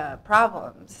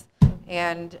problems.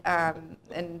 And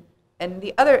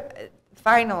the other,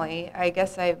 finally, I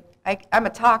guess I'm a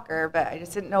talker, but I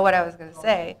just didn't know what I was going to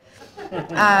say.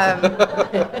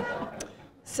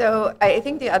 So I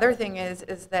think the other thing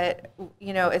is that,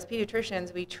 as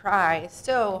pediatricians, we try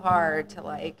so hard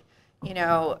to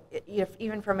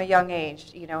even from a young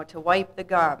age, to wipe the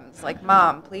gums. Like,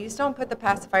 Mom, please don't put the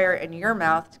pacifier in your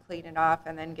mouth to clean it off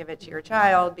and then give it to your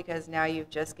child, because now you've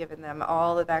just given them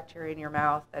all the bacteria in your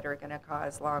mouth that are going to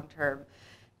cause long-term,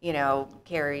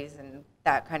 caries and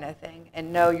that kind of thing.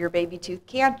 And no, your baby tooth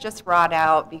can't just rot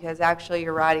out, because actually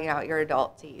you're rotting out your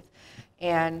adult teeth.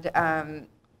 And,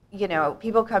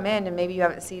 people come in and maybe you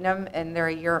haven't seen them and they're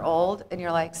a year old, and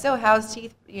you're like, so how's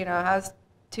teeth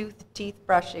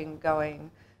brushing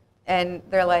going? And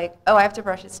they're like, oh, I have to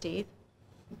brush his teeth.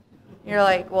 You're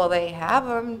like, well, they have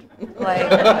them. Like,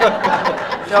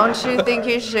 don't you think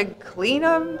you should clean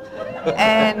them?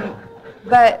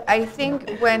 But I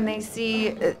think when they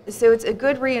see, so it's a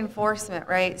good reinforcement,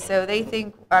 right? So they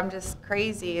think I'm just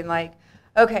crazy, and like,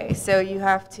 okay, so you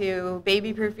have to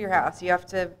baby-proof your house. You have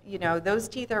to, those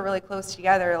teeth are really close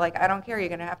together. Like, I don't care. You're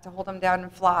going to have to hold them down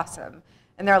and floss them.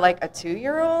 And they're like, a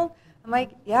 2-year-old? I'm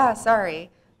like, yeah, sorry.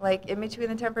 Like, in between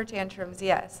the temper tantrums,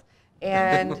 yes.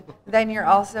 And then you're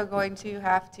also going to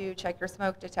have to check your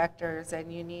smoke detectors,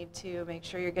 and you need to make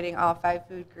sure you're getting all 5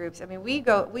 food groups. I mean, we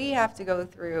have to go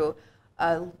through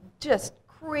a just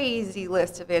crazy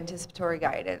list of anticipatory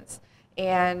guidance.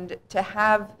 And to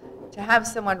have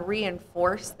someone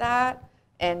reinforce that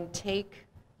and take,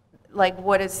 like,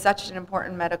 what is such an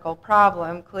important medical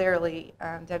problem, clearly,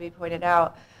 Debbie pointed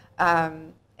out,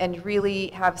 and really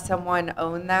have someone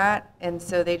own that, and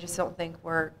so they just don't think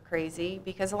we're crazy.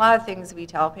 Because a lot of things we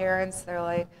tell parents, they're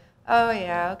like, oh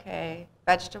yeah, okay,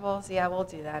 vegetables, yeah, we'll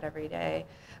do that every day.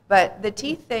 But the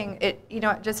teeth thing, it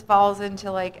just falls into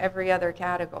like every other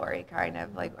category, kind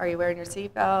of. Like, are you wearing your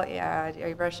seatbelt? Yeah. Are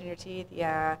you brushing your teeth?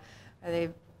 Yeah. Are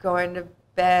they going to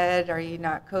bed? Are you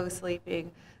not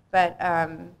co-sleeping? But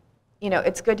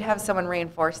it's good to have someone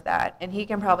reinforce that, and he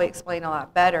can probably explain a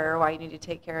lot better why you need to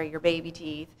take care of your baby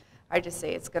teeth. I just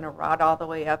say it's going to rot all the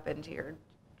way up into your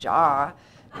jaw.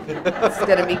 It's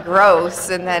going to be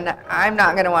gross, and then I'm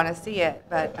not going to want to see it.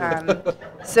 But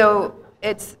so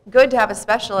it's good to have a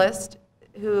specialist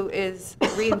who is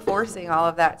reinforcing all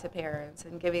of that to parents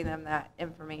and giving them that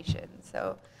information.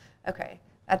 So, okay,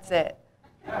 that's it.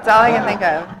 That's all I can think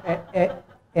of.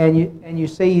 And you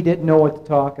say you didn't know what to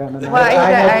talk on, and Well,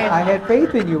 I had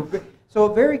faith in you. So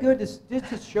very good just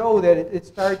to show that it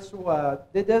starts.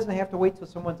 It doesn't have to wait till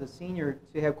someone's a senior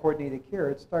to have coordinated care.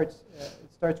 It starts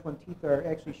when teeth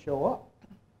actually show up.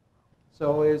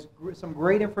 So it's some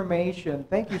great information.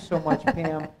 Thank you so much,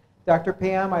 Pam. Dr.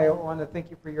 Pam, I want to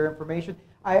thank you for your information.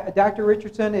 Dr.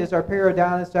 Richardson is our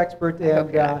periodontist expert,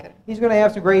 and he's going to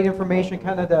have some great information,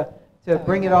 kind of to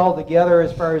bring it all together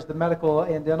as far as the medical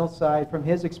and dental side from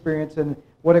his experience. And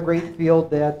what a great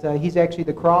field that he's actually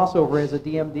the crossover as a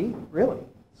DMD, really.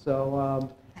 So,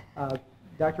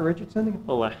 Dr. Richardson,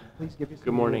 well, please give us.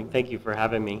 Good morning. Thank you for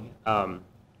having me.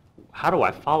 How do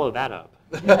I follow that up?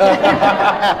 With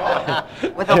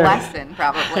a lesson,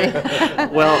 probably.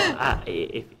 Well,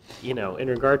 if, you know, in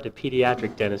regard to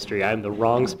pediatric dentistry, I'm the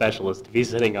wrong specialist to be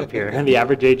sitting up here. And the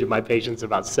average age of my patients is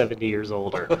about 70 years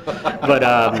older. But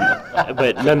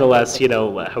nonetheless, you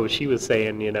know, how she was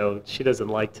saying, you know, she doesn't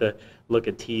like to look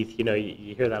at teeth. You know,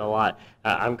 you hear that a lot.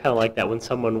 I'm kind of like that when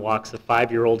someone walks a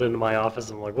 5-year-old into my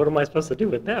office. I'm like, what am I supposed to do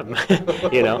with them?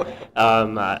 You know,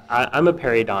 I'm a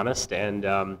periodontist,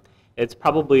 and it's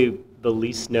probably the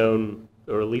least known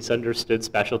or least understood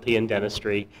specialty in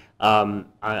dentistry. I'm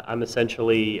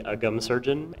essentially a gum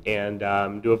surgeon and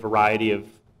do a variety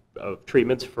of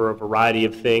treatments for a variety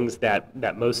of things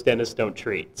that most dentists don't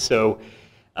treat. So,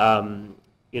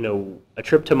 you know, a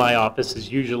trip to my office is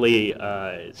usually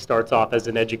starts off as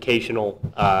an educational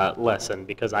lesson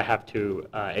because I have to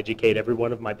educate every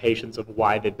one of my patients of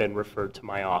why they've been referred to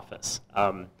my office.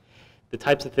 The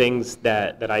types of things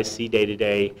that I see day to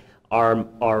day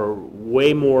are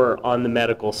way more on the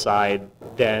medical side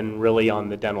than really on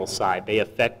the dental side. They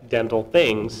affect dental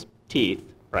things, teeth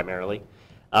primarily.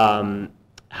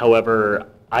 However,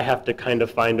 I have to kind of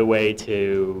find a way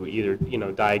to either, you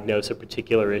know, diagnose a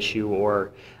particular issue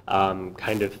or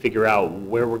kind of figure out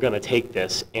where we're going to take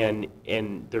this. And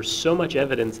there's so much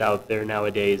evidence out there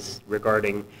nowadays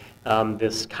regarding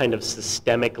this kind of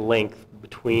systemic link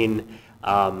between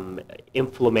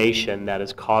inflammation that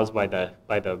is caused by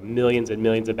the millions and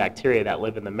millions of bacteria that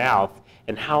live in the mouth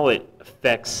and how it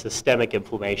affects systemic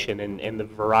inflammation and the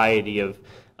variety of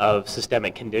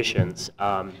systemic conditions.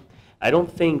 I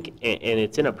don't think, and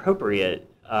it's inappropriate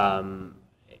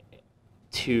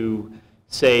to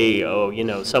say, oh, you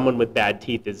know, someone with bad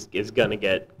teeth is going to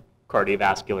get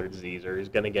cardiovascular disease or is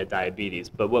going to get diabetes.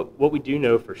 But what we do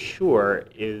know for sure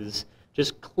is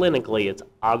just clinically, it's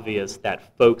obvious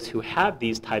that folks who have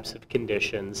these types of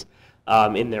conditions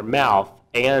in their mouth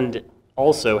and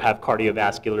also have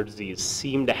cardiovascular disease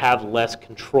seem to have less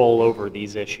control over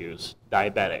these issues,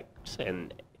 diabetics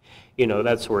and, you know,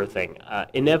 that sort of thing.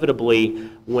 Inevitably,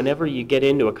 whenever you get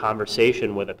into a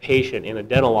conversation with a patient in a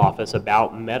dental office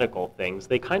about medical things,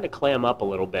 they kind of clam up a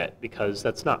little bit because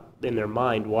that's not in their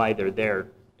mind why they're there.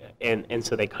 And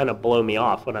so they kind of blow me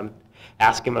off when I'm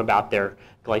asking them about their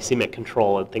glycemic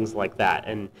control and things like that.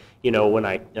 And you know, when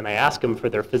I ask them for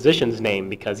their physician's name,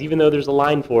 because even though there's a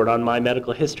line for it on my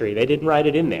medical history, they didn't write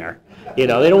it in there. You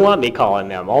know, they don't want me calling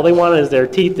them. All they want is their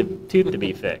tooth to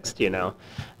be fixed. You know,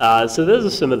 so those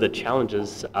are some of the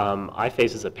challenges I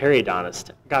face as a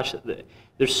periodontist. Gosh,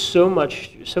 there's so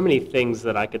many things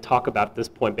that I could talk about at this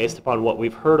point based upon what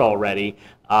we've heard already.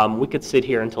 We could sit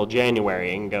here until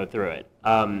January and go through it.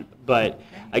 But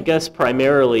I guess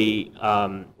primarily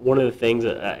one of the things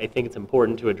that I think it's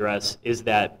important to address is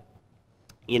that,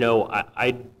 you know,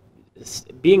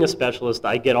 being a specialist,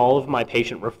 I get all of my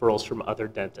patient referrals from other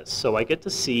dentists. So I get to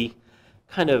see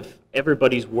kind of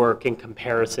everybody's work in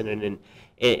comparison.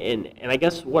 And I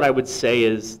guess what I would say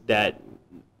is that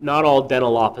not all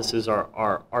dental offices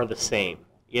are the same.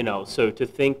 You know, so to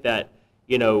think that,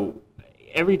 you know,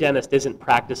 every dentist isn't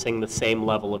practicing the same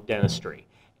level of dentistry.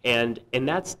 And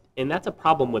that's a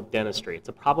problem with dentistry. It's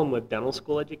a problem with dental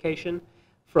school education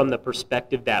from the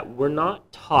perspective that we're not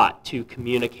taught to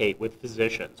communicate with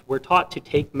physicians. We're taught to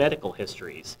take medical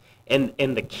histories and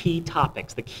the key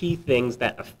topics, the key things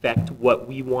that affect what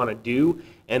we want to do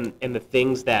and the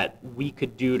things that we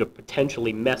could do to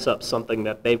potentially mess up something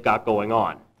that they've got going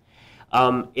on.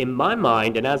 In my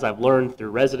mind, and as I've learned through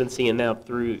residency and now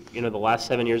through, you know, the last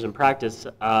 7 years in practice,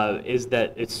 is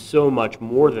that it's so much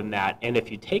more than that. And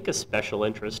if you take a special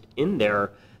interest in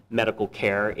their medical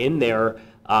care, in their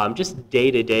just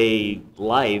day-to-day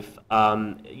life,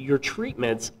 your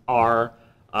treatments are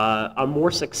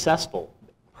more successful,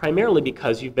 primarily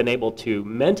because you've been able to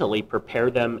mentally prepare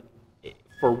them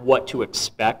for what to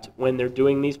expect when they're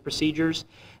doing these procedures.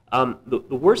 The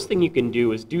worst thing you can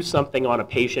do is do something on a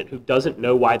patient who doesn't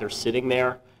know why they're sitting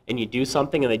there, and you do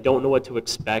something and they don't know what to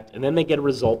expect, and then they get a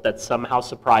result that somehow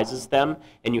surprises them,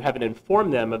 and you haven't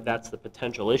informed them of that's the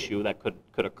potential issue that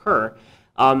could occur.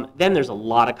 Then there's a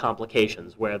lot of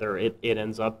complications, whether it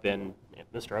ends up in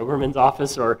Mr. Oberman's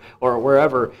office or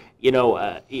wherever. You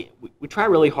know, we try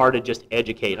really hard to just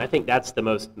educate, and I think that's the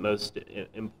most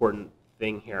important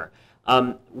thing here.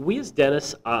 We as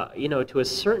dentists, you know, to a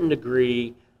certain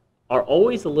degree, are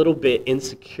always a little bit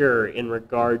insecure in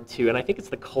regard to, and I think it's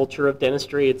the culture of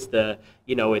dentistry. It's the,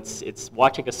 you know, it's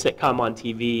watching a sitcom on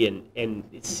TV and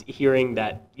it's hearing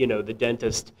that, you know, the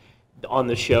dentist on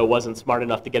the show wasn't smart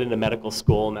enough to get into medical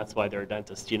school and that's why they're a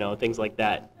dentist, you know, things like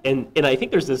that. And I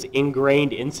think there's this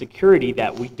ingrained insecurity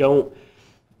that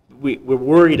we're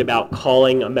worried about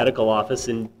calling a medical office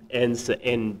and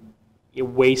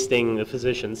wasting the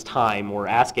physician's time or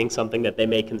asking something that they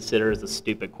may consider as a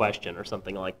stupid question or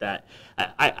something like that.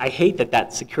 I hate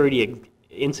that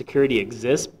insecurity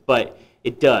exists, but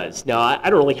it does. Now, I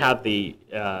don't really have the,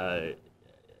 I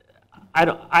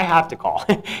have to call.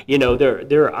 You know,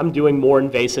 I'm doing more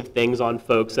invasive things on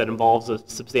folks that involves a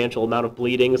substantial amount of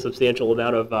bleeding, a substantial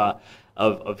amount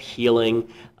of healing,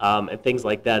 and things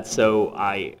like that. So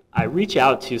I reach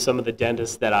out to some of the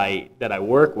dentists that I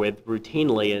work with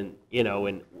routinely, and you know,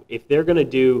 and if they're going to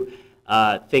do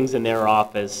things in their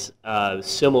office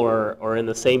similar or in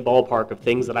the same ballpark of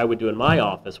things that I would do in my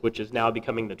office, which is now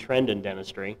becoming the trend in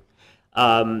dentistry,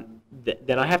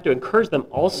 then I have to encourage them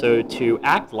also to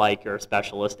act like you're a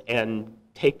specialist and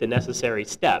take the necessary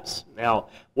steps. Now,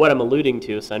 what I'm alluding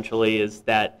to essentially is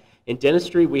that in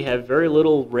dentistry we have very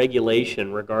little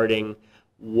regulation regarding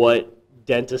what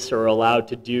dentists are allowed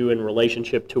to do in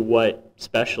relationship to what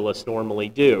specialists normally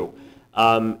do.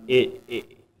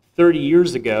 30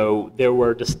 years ago, there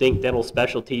were distinct dental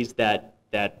specialties that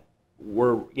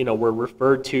were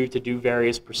referred to do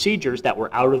various procedures that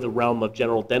were out of the realm of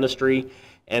general dentistry,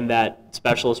 and that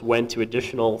specialists went to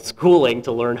additional schooling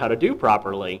to learn how to do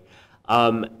properly.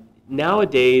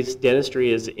 Nowadays,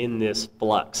 dentistry is in this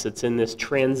flux. It's in this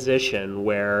transition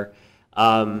where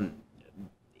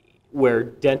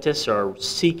dentists are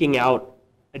seeking out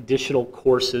additional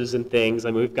courses and things.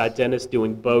 I mean, we've got dentists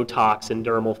doing Botox and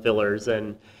dermal fillers,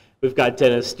 and we've got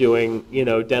dentists doing, you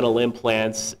know, dental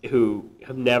implants who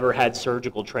have never had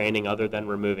surgical training other than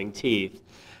removing teeth.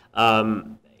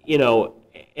 You know,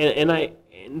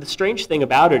 and the strange thing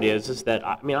about it is that,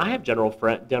 I mean, I have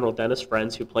dental dentist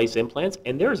friends who place implants,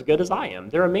 and they're as good as I am.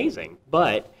 They're amazing,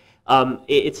 but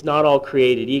it's not all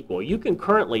created equal. You can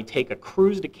currently take a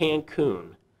cruise to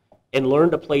Cancun and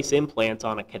learn to place implants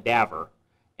on a cadaver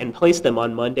and place them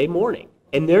on Monday morning,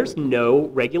 and there's no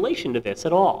regulation to this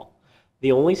at all.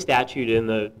 The only statute in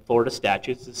the Florida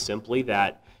statutes is simply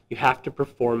that you have to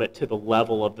perform it to the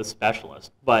level of the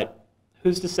specialist. But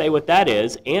who's to say what that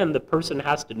is? And the person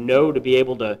has to know to be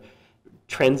able to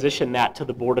transition that to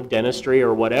the Board of Dentistry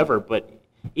or whatever. But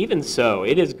even so,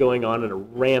 it is going on at a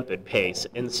rampant pace.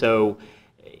 And so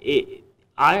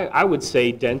I would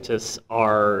say dentists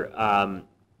are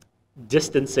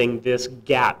distancing this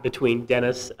gap between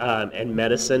dentists and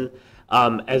medicine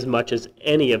as much as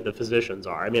any of the physicians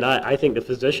are. I mean, I think the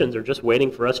physicians are just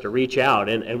waiting for us to reach out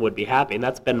and would be happy, and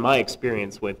that's been my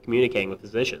experience with communicating with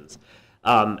physicians.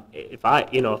 If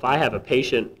I have a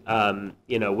patient,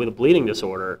 with a bleeding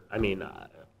disorder, I mean,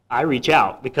 I reach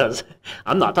out because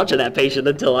I'm not touching that patient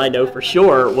until I know for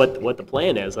sure what the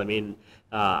plan is. I mean,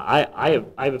 I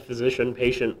have a physician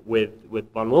patient with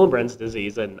von Willebrand's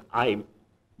disease, and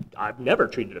I've never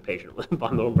treated a patient with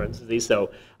von Willebrand's disease,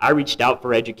 so I reached out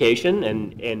for education,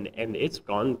 and it's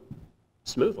gone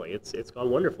smoothly. It's gone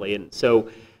wonderfully, and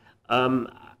so I'm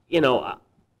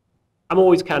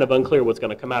always kind of unclear what's going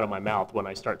to come out of my mouth when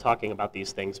I start talking about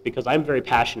these things, because I'm very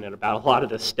passionate about a lot of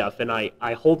this stuff, and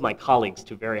I hold my colleagues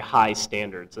to very high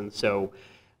standards, and so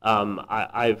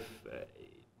I've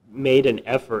made an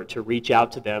effort to reach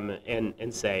out to them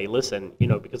and say, listen,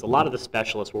 because a lot of the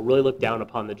specialists will really look down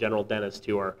upon the general dentists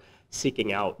who are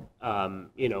seeking out,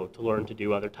 to learn to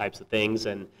do other types of things,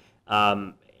 and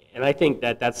I think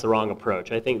that's the wrong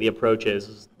approach. I think the approach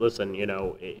is, listen,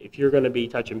 if you're going to be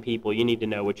touching people, you need to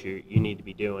know what you need to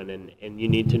be doing, and you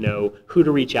need to know who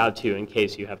to reach out to in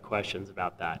case you have questions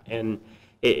about that. And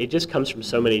it just comes from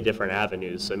so many different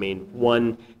avenues. I mean,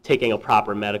 one, taking a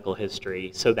proper medical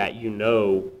history so that you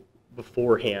know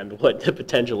beforehand what the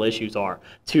potential issues are.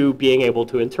 Two, being able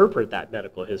to interpret that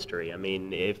medical history. I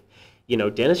mean, if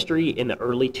dentistry in the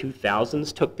early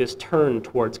 2000s took this turn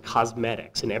towards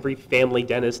cosmetics, and every family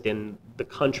dentist in the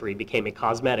country became a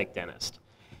cosmetic dentist.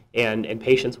 And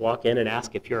patients walk in and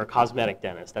ask if you're a cosmetic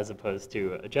dentist as opposed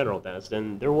to a general dentist,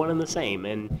 and they're one and the same.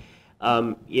 And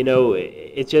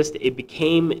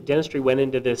dentistry went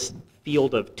into this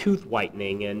field of tooth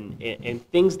whitening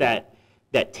and things that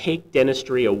take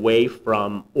dentistry away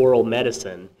from oral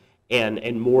medicine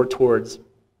and more towards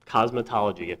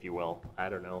cosmetology, if you will. I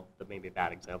don't know, that may be a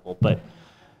bad example, but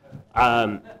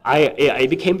it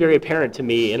became very apparent to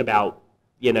me in about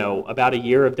a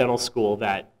year of dental school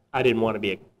that I didn't want to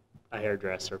be a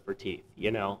hairdresser for teeth.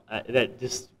 That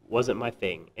just wasn't my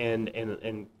thing,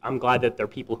 and I'm glad that there are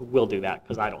people who will do that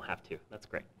because I don't have to. That's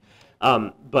great.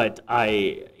 But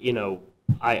I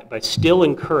still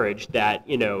encourage that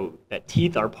that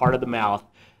teeth are part of the mouth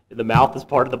is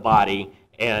part of the body,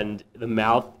 and the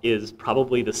mouth is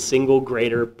probably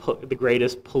the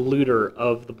greatest polluter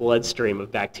of the bloodstream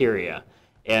of bacteria.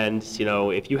 And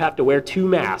if you have to wear 2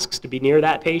 masks to be near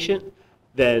that patient,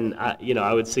 then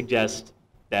I would suggest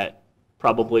that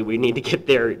probably we need to get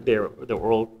their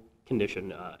oral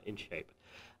condition in shape.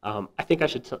 I think I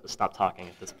should stop talking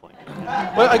at this point.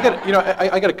 Well, I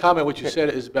got to comment. What you said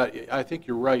is about. I think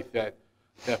you're right that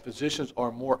physicians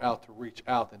are more out to reach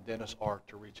out than dentists are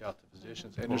to reach out to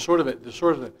physicians. And there's sort of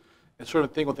a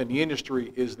thing within the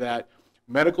industry is that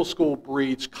medical school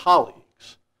breeds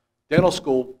colleagues, dental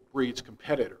school breeds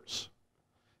competitors.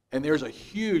 And there's a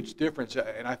huge difference,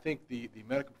 and I think the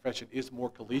medical profession is more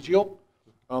collegial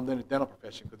than the dental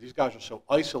profession, because these guys are so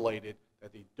isolated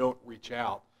that they don't reach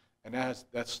out, and that's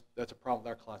a problem with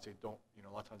our clients. They don't, a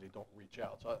lot of times they don't reach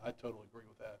out. So I totally agree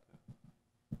with that.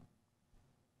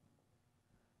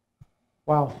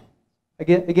 Wow.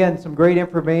 Again, some great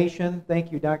information.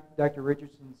 Thank you, Dr.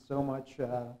 Richardson, so much.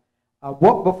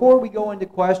 Before we go into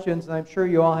questions, and I'm sure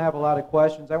you all have a lot of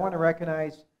questions, I want to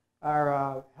recognize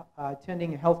our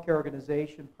attending healthcare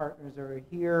organization partners that are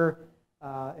here,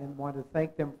 and want to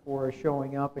thank them for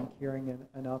showing up and caring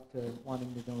enough to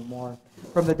wanting to know more.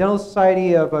 From the Dental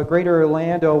Society of Greater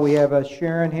Orlando, we have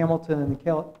Sharon Hamilton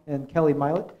and Kelly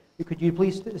Milet. Could you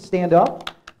please stand up?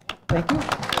 Thank you.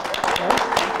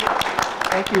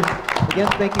 Thank you. Again,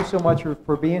 thank you so much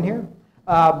for being here.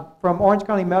 From Orange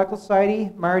County Medical Society,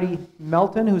 Marty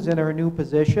Melton, who's in her new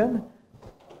position.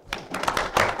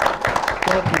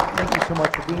 Thank you so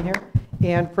much for being here.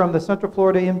 And from the Central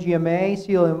Florida MGMA,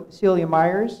 Celia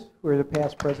Myers, who is the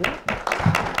past president.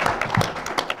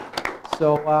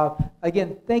 So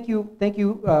again, thank you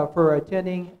for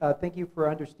attending. Thank you for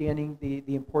understanding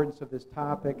the importance of this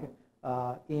topic.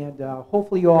 And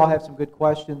hopefully you all have some good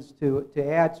questions to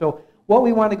add. So what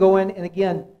we want to go in, and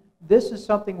again, this is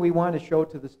something we want to show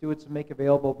to the students and make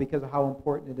available because of how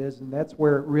important it is, and that's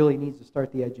where it really needs to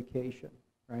start the education,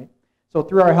 right? So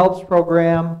through our HELPS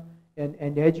program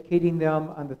and educating them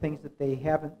on the things that they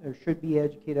haven't or should be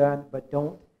educated on but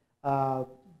don't,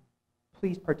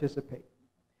 please participate.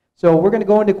 So we're going to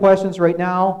go into questions right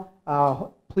now.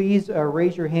 Please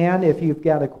raise your hand if you've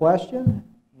got a question.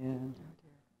 And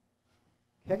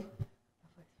okay.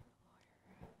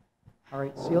 All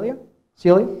right, Celia?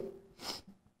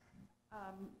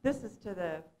 This is to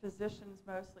the physicians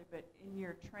mostly, but in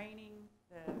your training,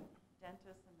 the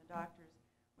dentists and the doctors,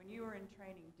 when you were in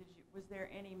training, was there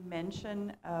any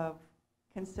mention of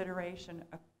consideration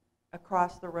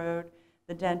across the road,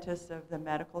 the dentists of the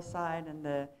medical side and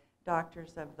the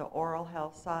doctors of the oral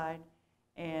health side?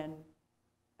 And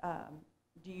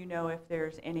do you know if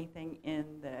there's anything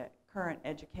in the current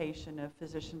education of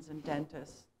physicians and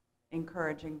dentists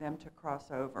encouraging them to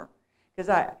cross over? Because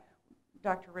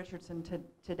Dr. Richardson,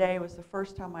 today was the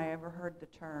first time I ever heard the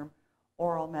term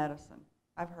oral medicine.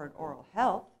 I've heard oral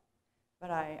health,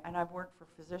 but I've worked for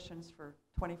physicians for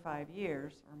 25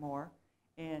 years or more,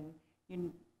 and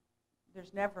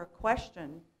there's never a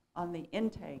question on the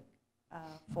intake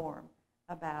form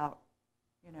about,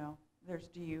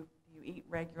 do you eat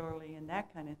regularly and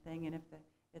that kind of thing, and if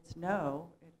it's no,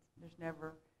 there's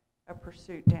never a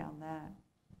pursuit down that.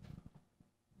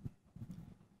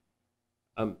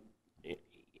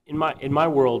 In my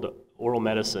world, oral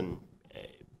medicine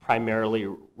primarily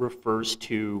refers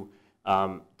to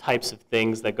types of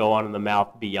things that go on in the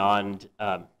mouth beyond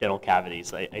dental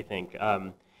cavities, I think.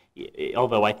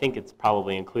 Although I think it's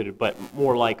probably included, but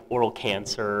more like oral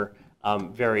cancer,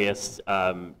 various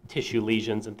tissue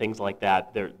lesions and things like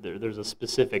that. There's a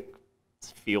specific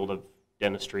field of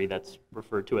dentistry that's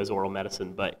referred to as oral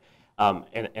medicine, but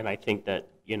and I think that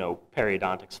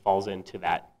periodontics falls into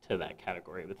that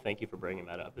category. But thank you for bringing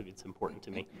that up. It's important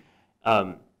to me.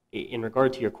 In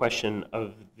regard to your question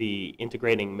of the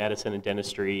integrating medicine and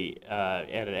dentistry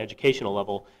at an educational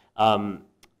level,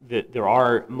 there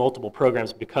are multiple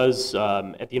programs because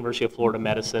at the University of Florida,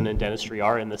 medicine and dentistry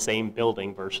are in the same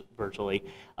building virtually.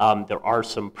 There are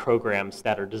some programs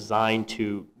that are designed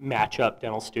to match up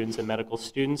dental students and medical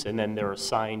students, and then they're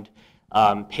assigned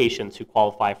patients who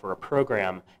qualify for a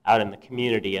program out in the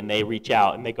community, and they reach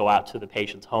out and they go out to the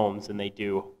patients' homes and they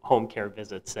do home care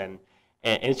visits, and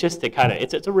it's just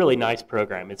it's a really nice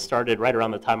program. It started right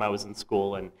around the time I was in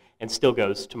school and still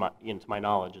goes to my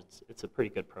knowledge. It's a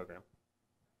pretty good program.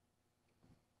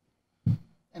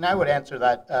 And I would answer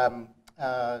that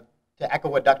to echo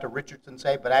what Dr. Richardson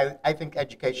said, but I think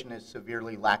education is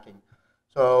severely lacking.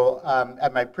 So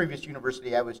at my previous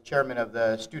university, I was chairman of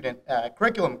the student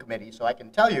curriculum committee, so I can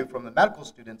tell you from the medical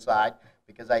student side,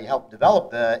 because I helped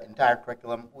develop the entire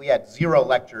curriculum, we had 0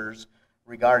 lectures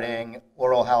regarding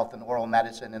oral health and oral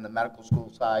medicine in the medical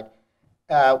school side,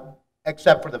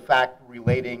 except for the fact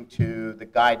relating to the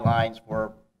guidelines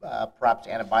for perhaps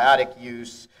antibiotic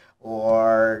use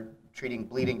or treating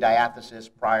bleeding diathesis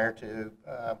prior to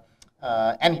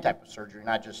any type of surgery,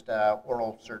 not just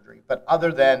oral surgery. But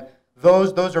other than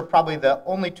those are probably the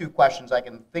only two questions I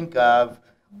can think of,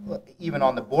 even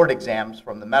on the board exams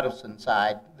from the medicine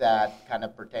side, that kind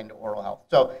of pertain to oral health.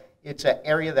 So it's an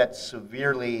area that's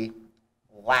severely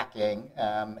lacking,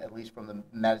 at least from the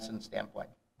medicine standpoint.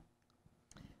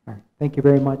 All right. Thank you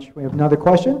very much. We have another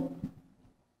question.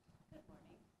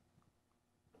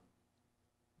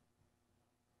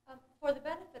 For the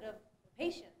benefit of the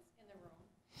patients in the room,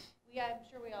 I'm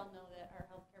sure we all know that our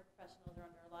healthcare professionals are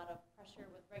under a lot of pressure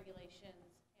with regulations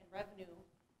and revenue.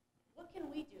 What can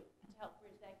we do to help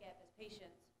bridge that gap as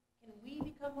patients? Can we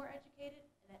become more educated,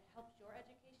 and that helps your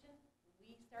education? Can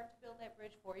we start to build that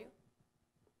bridge for you?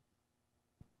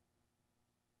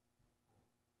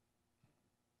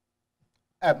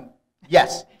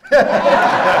 Yes.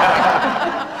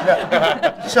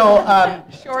 So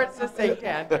Short, succinct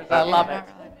answers. I love it.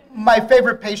 my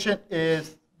favorite patient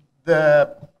is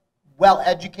the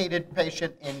well-educated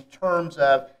patient in terms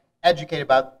of educated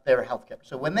about their healthcare.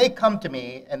 So when they come to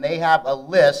me and they have a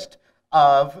list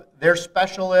of their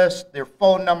specialists, their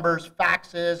phone numbers,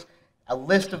 faxes, a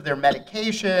list of their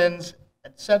medications,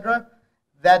 etc.,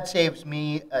 that saves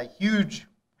me a huge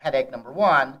headache, number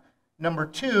one. Number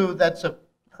two, that's a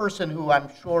person who I'm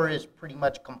sure is pretty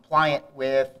much compliant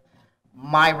with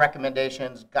my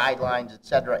recommendations, guidelines,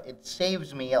 etc. It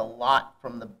saves me a lot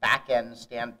from the back end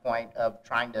standpoint of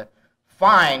trying to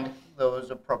find those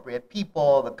appropriate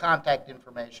people, the contact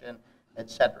information,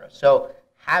 etc. So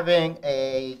having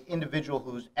an individual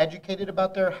who's educated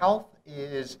about their health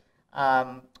is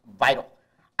vital.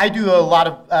 I do a lot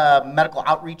of medical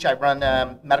outreach. I run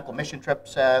medical mission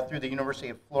trips through the University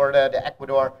of Florida to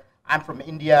Ecuador. I'm from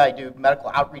India. I do medical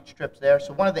outreach trips there.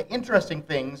 So one of the interesting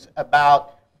things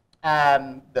about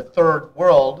the third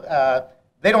world,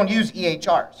 they don't use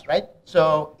EHRs, right?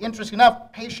 So interesting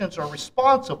enough, patients are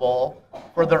responsible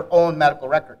for their own medical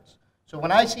records. So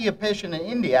when I see a patient in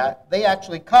India, they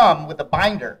actually come with a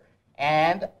binder,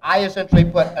 and I essentially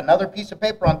put another piece of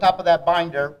paper on top of that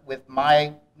binder with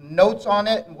my notes on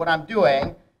it and what I'm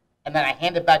doing, and then I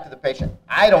hand it back to the patient.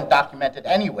 I don't document it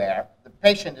anywhere. The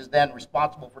patient is then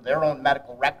responsible for their own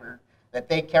medical record that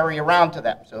they carry around to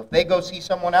them. So if they go see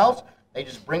someone else, they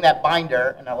just bring that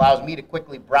binder, and it allows me to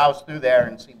quickly browse through there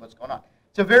and see what's going on.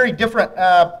 It's a very different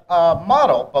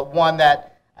model, but one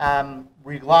that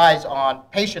relies on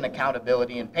patient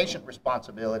accountability and patient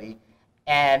responsibility,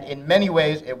 and in many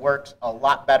ways it works a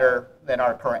lot better than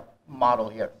our current model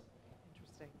here.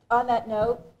 Interesting. On that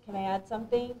note, can I add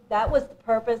something? That was the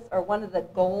purpose, or one of the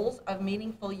goals of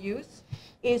meaningful use,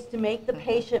 is to make the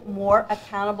patient more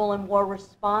accountable and more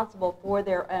responsible for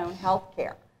their own health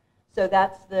care. So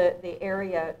that's the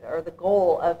area or the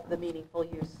goal of the meaningful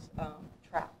use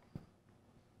track.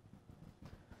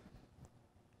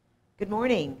 Good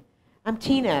morning. I'm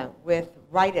Tina with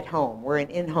Right at Home. We're an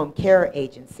in-home care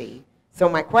agency. So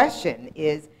my question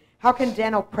is, how can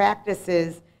dental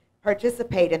practices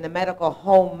participate in the medical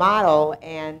home model,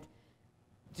 and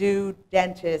do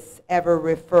dentists ever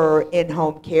refer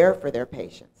in-home care for their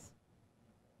patients?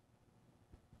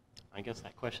 I guess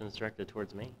that question is directed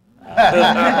towards me.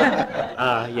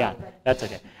 Yeah, that's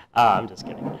okay. I'm just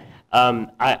kidding.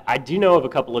 I do know of a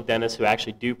couple of dentists who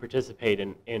actually do participate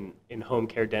in home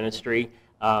care dentistry.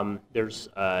 They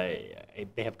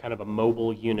have kind of a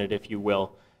mobile unit, if you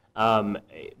will.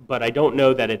 But I don't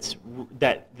know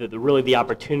that really the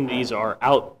opportunities are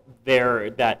out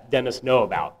there that dentists know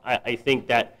about. I think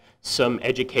that some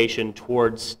education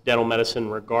towards dental medicine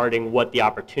regarding what the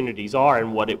opportunities are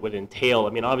and what it would entail.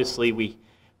 I mean, obviously we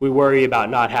worry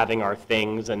about not having our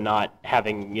things and not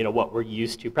having, what we're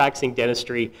used to practicing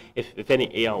dentistry. If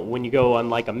any, when you go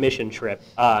on like a mission trip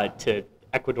to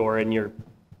Ecuador and you're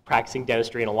practicing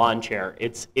dentistry in a lawn chair,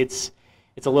 it's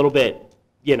a little bit,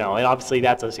 and obviously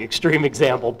that's an extreme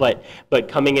example, but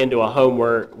coming into a home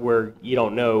where you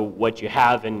don't know what you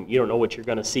have and you don't know what you're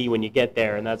going to see when you get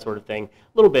there and that sort of thing, a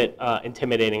little bit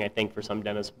intimidating, I think, for some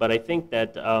dentists. But I think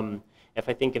that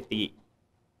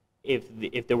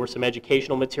if there were some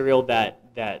educational material that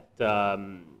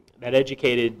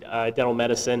educated dental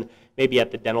medicine, maybe at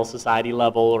the dental society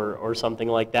level or something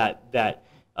like that,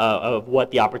 of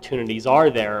what the opportunities are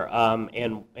there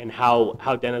and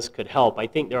how dentists could help. I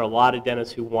think there are a lot of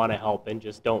dentists who want to help and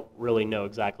just don't really know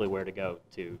exactly where to go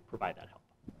to provide that help.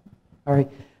 All right.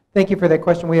 Thank you for that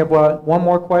question. We have one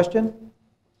more question.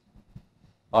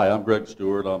 Hi, I'm Greg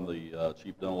Stewart. I'm the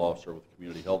Chief Dental Officer with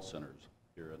Community Health Centers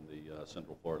here in the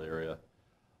Central Florida area.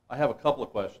 I have a couple of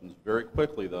questions. Very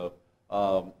quickly, though,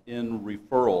 in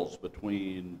referrals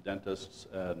between dentists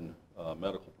and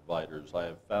medical providers, I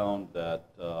have found that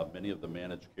many of the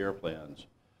managed care plans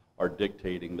are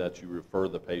dictating that you refer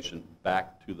the patient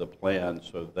back to the plan,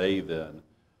 so they then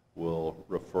will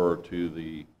refer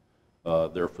to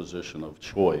their physician of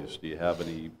choice. Do you have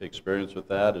any experience with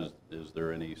that? Is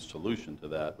there any solution to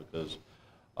that? Because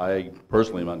I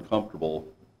personally am uncomfortable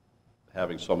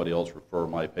having somebody else refer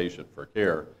my patient for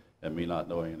care and me not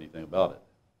knowing anything about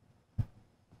it.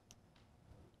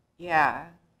 Yeah.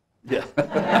 Yeah.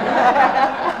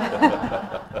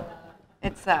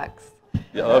 It sucks.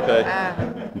 Yeah, okay.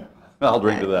 I'll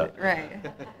drink to that. Right.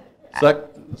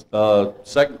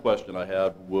 Second question I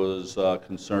had was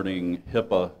concerning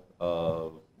HIPAA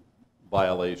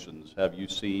violations. Have you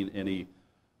seen any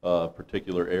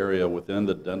particular area within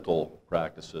the dental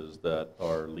practices that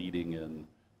are leading in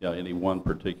any one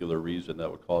particular reason that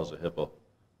would cause a HIPAA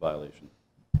violation?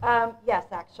 Yes,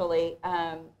 actually.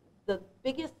 The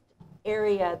biggest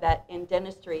area that in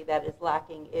dentistry that is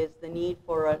lacking is the need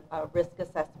for a risk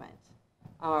assessment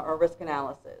or risk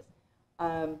analysis.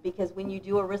 Because when you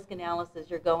do a risk analysis,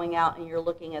 you're going out and you're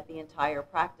looking at the entire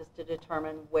practice to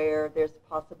determine where there's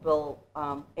possible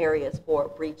areas for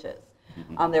breaches.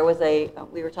 There was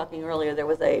we were talking earlier, there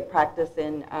was a practice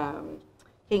in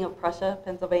King of Prussia,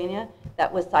 Pennsylvania,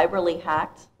 that was cyberly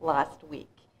hacked last week.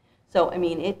 So, I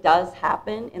mean, it does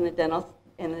happen in the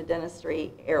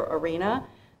dentistry arena.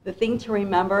 The thing to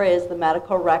remember is the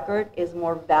medical record is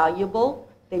more valuable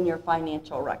than your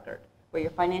financial record. Where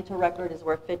your financial record is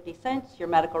worth 50 cents, your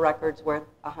medical record's worth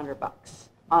 $100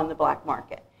 on the black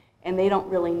market. And they don't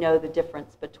really know the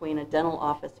difference between a dental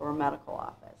office or a medical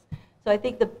office. So I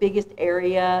think the biggest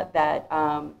area that,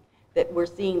 that we're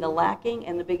seeing the lacking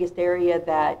and the biggest area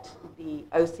that the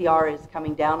OCR is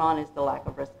coming down on is the lack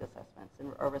of risk assessments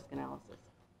or risk analysis.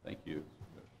 Thank you.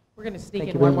 We're going to sneak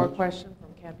Thank in you one very more much. question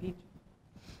from Ken Peach.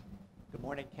 Good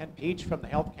morning, Ken Peach from the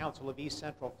Health Council of East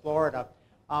Central Florida.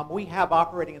 We have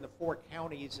operating in the 4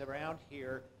 counties around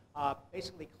here,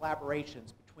 basically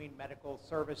collaborations between medical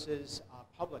services,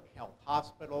 public health,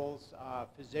 hospitals,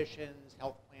 physicians,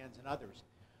 health plans, and others.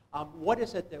 What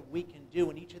is it that we can do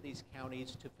in each of these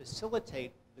counties to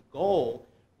facilitate the goal,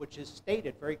 which is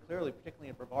stated very clearly, particularly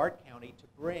in Brevard County, to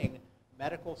bring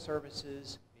medical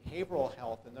services, behavioral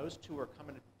health, and those two are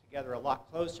coming together a lot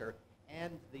closer,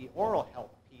 and the oral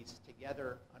health piece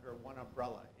together under one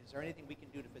umbrella? Is there anything we can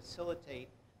do to facilitate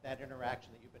that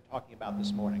interaction that you've been talking about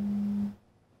this morning?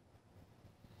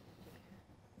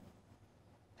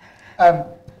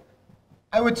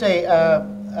 I would say,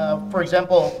 for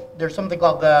example, there's something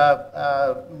called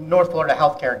the North Florida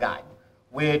Healthcare Guide,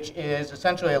 which is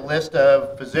essentially a list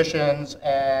of physicians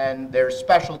and their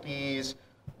specialties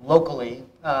locally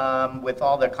with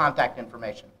all their contact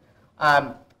information.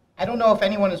 I don't know if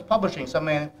anyone is publishing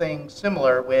something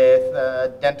similar with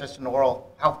dentists and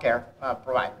oral healthcare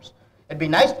providers. It'd be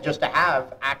nice just to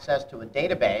have access to a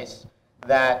database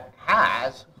that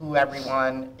has who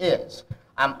everyone is.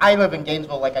 I live in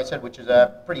Gainesville, like I said, which is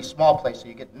a pretty small place, so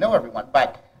you get to know everyone.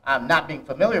 But not being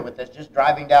familiar with this, just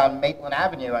driving down Maitland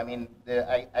Avenue, I mean,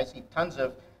 I see tons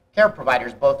of care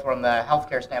providers, both from the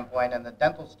healthcare standpoint and the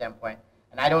dental standpoint,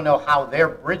 and I don't know how they're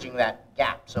bridging that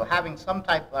gap. So having some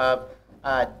type of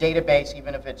database,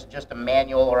 even if it's just a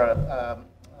manual or a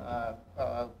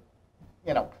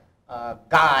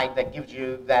guide that gives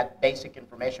you that basic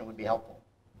information would be helpful.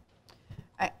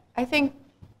 I think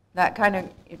that kind of,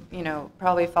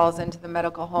 probably falls into the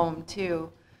medical home too.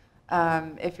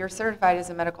 If you're certified as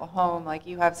a medical home, like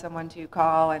you have someone to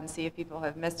call and see if people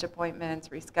have missed appointments,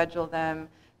 reschedule them,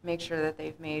 make sure that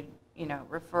they've made,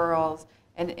 referrals.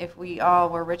 And if we all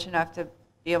were rich enough to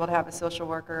be able to have a social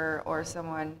worker or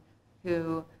someone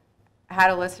who had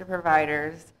a list of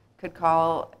providers, could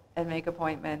call and make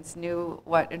appointments, knew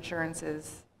what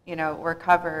insurances, were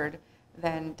covered,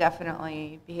 then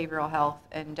definitely behavioral health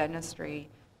and dentistry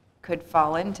could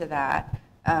fall into that.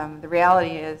 The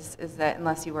reality is that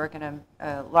unless you work in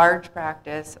a large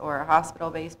practice or a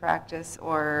hospital-based practice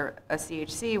or a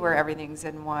CHC where everything's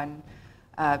in one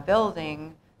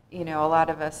building, a lot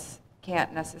of us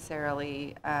can't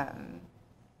necessarily,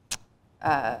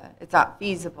 it's not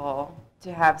feasible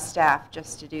to have staff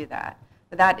just to do that.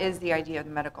 But that is the idea of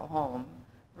the medical home,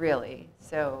 really.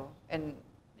 So, and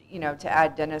to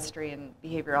add dentistry and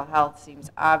behavioral health seems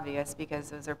obvious because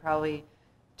those are probably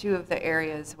two of the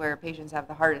areas where patients have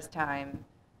the hardest time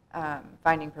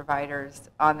finding providers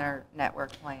on their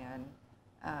network plan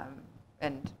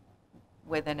and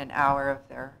within an hour of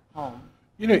their home.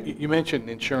 You mentioned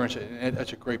insurance, and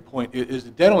that's a great point.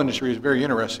 The dental industry is very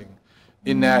interesting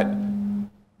in that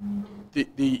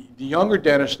the younger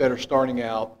dentists that are starting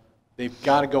out, they've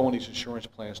got to go on these insurance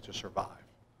plans to survive.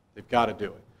 They've got to do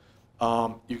it.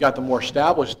 You've got the more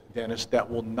established dentists that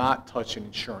will not touch an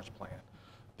insurance plan.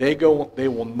 They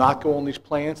will not go on these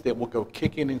plans. They will go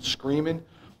kicking and screaming.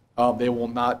 They will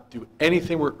not do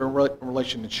anything in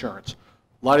relation to insurance.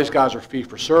 A lot of these guys are fee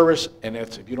for service, and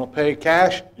if you don't pay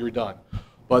cash, you're done.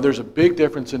 But there's a big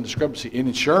difference in discrepancy in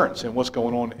insurance and what's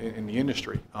going on in the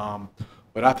industry.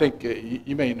 But I think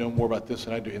you may know more about this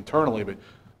than I do internally, but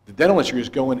the dental industry is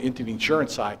going into the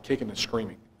insurance side kicking and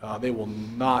screaming. They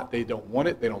don't want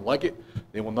it, they don't like it,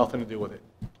 they want nothing to do with it.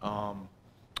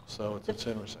 So it's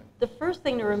interesting. The first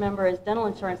thing to remember is dental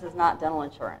insurance is not dental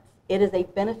insurance. It is a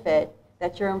benefit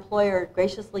that your employer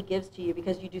graciously gives to you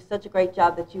because you do such a great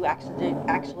job that you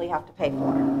actually have to pay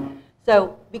for it.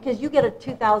 So because you get a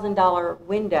 $2,000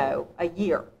 window a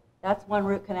year, that's one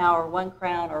root canal or one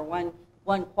crown or one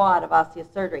quad of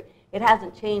osteosurgery. It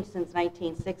hasn't changed since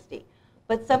 1960.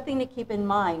 But something to keep in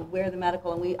mind where the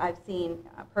medical, and I've seen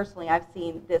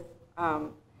this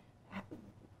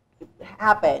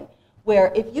happen,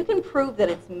 where if you can prove that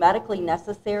it's medically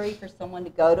necessary for someone to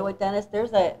go to a dentist,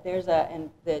 and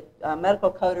the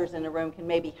medical coders in the room can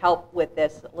maybe help with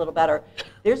this a little better.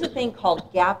 There's a thing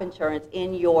called gap insurance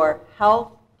in your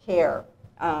health care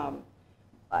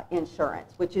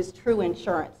insurance, which is true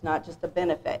insurance, not just a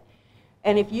benefit.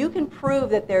 And if you can prove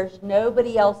that there's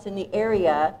nobody else in the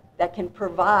area that can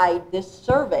provide this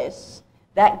service,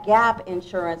 that gap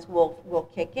insurance will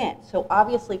kick in. So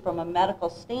obviously from a medical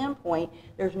standpoint,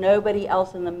 there's nobody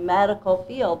else in the medical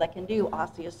field that can do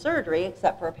osteosurgery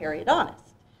except for a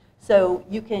periodontist. So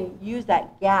you can use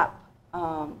that gap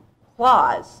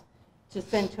clause to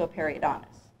send to a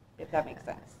periodontist, if that makes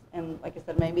sense. And like I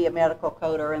said, maybe a medical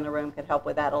coder in the room could help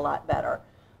with that a lot better.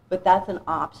 But that's an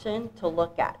option to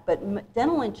look at. But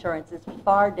dental insurance is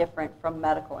far different from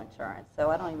medical insurance.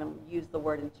 So I don't even use the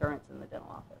word insurance in the dental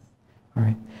office. All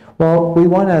right. Well, we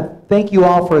want to thank you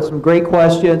all for some great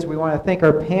questions. We want to thank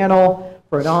our panel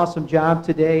for an awesome job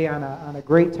today on a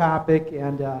great topic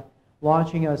and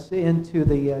launching us into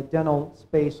the dental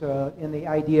space in the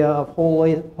idea of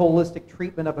holistic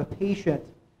treatment of a patient.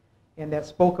 And that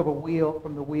spoke of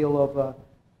from the wheel of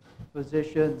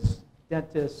physicians,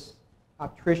 dentists,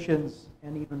 opticians,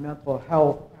 and even mental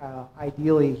health,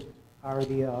 ideally, are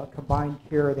the combined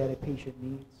care that a patient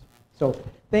needs. So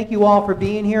thank you all for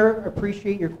being here.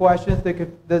 Appreciate your questions. The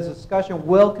discussion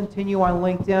will continue on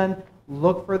LinkedIn.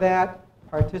 Look for that.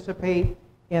 Participate.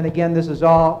 And again, this is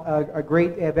all a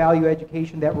great value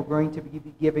education that we're going to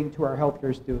be giving to our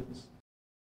healthcare students.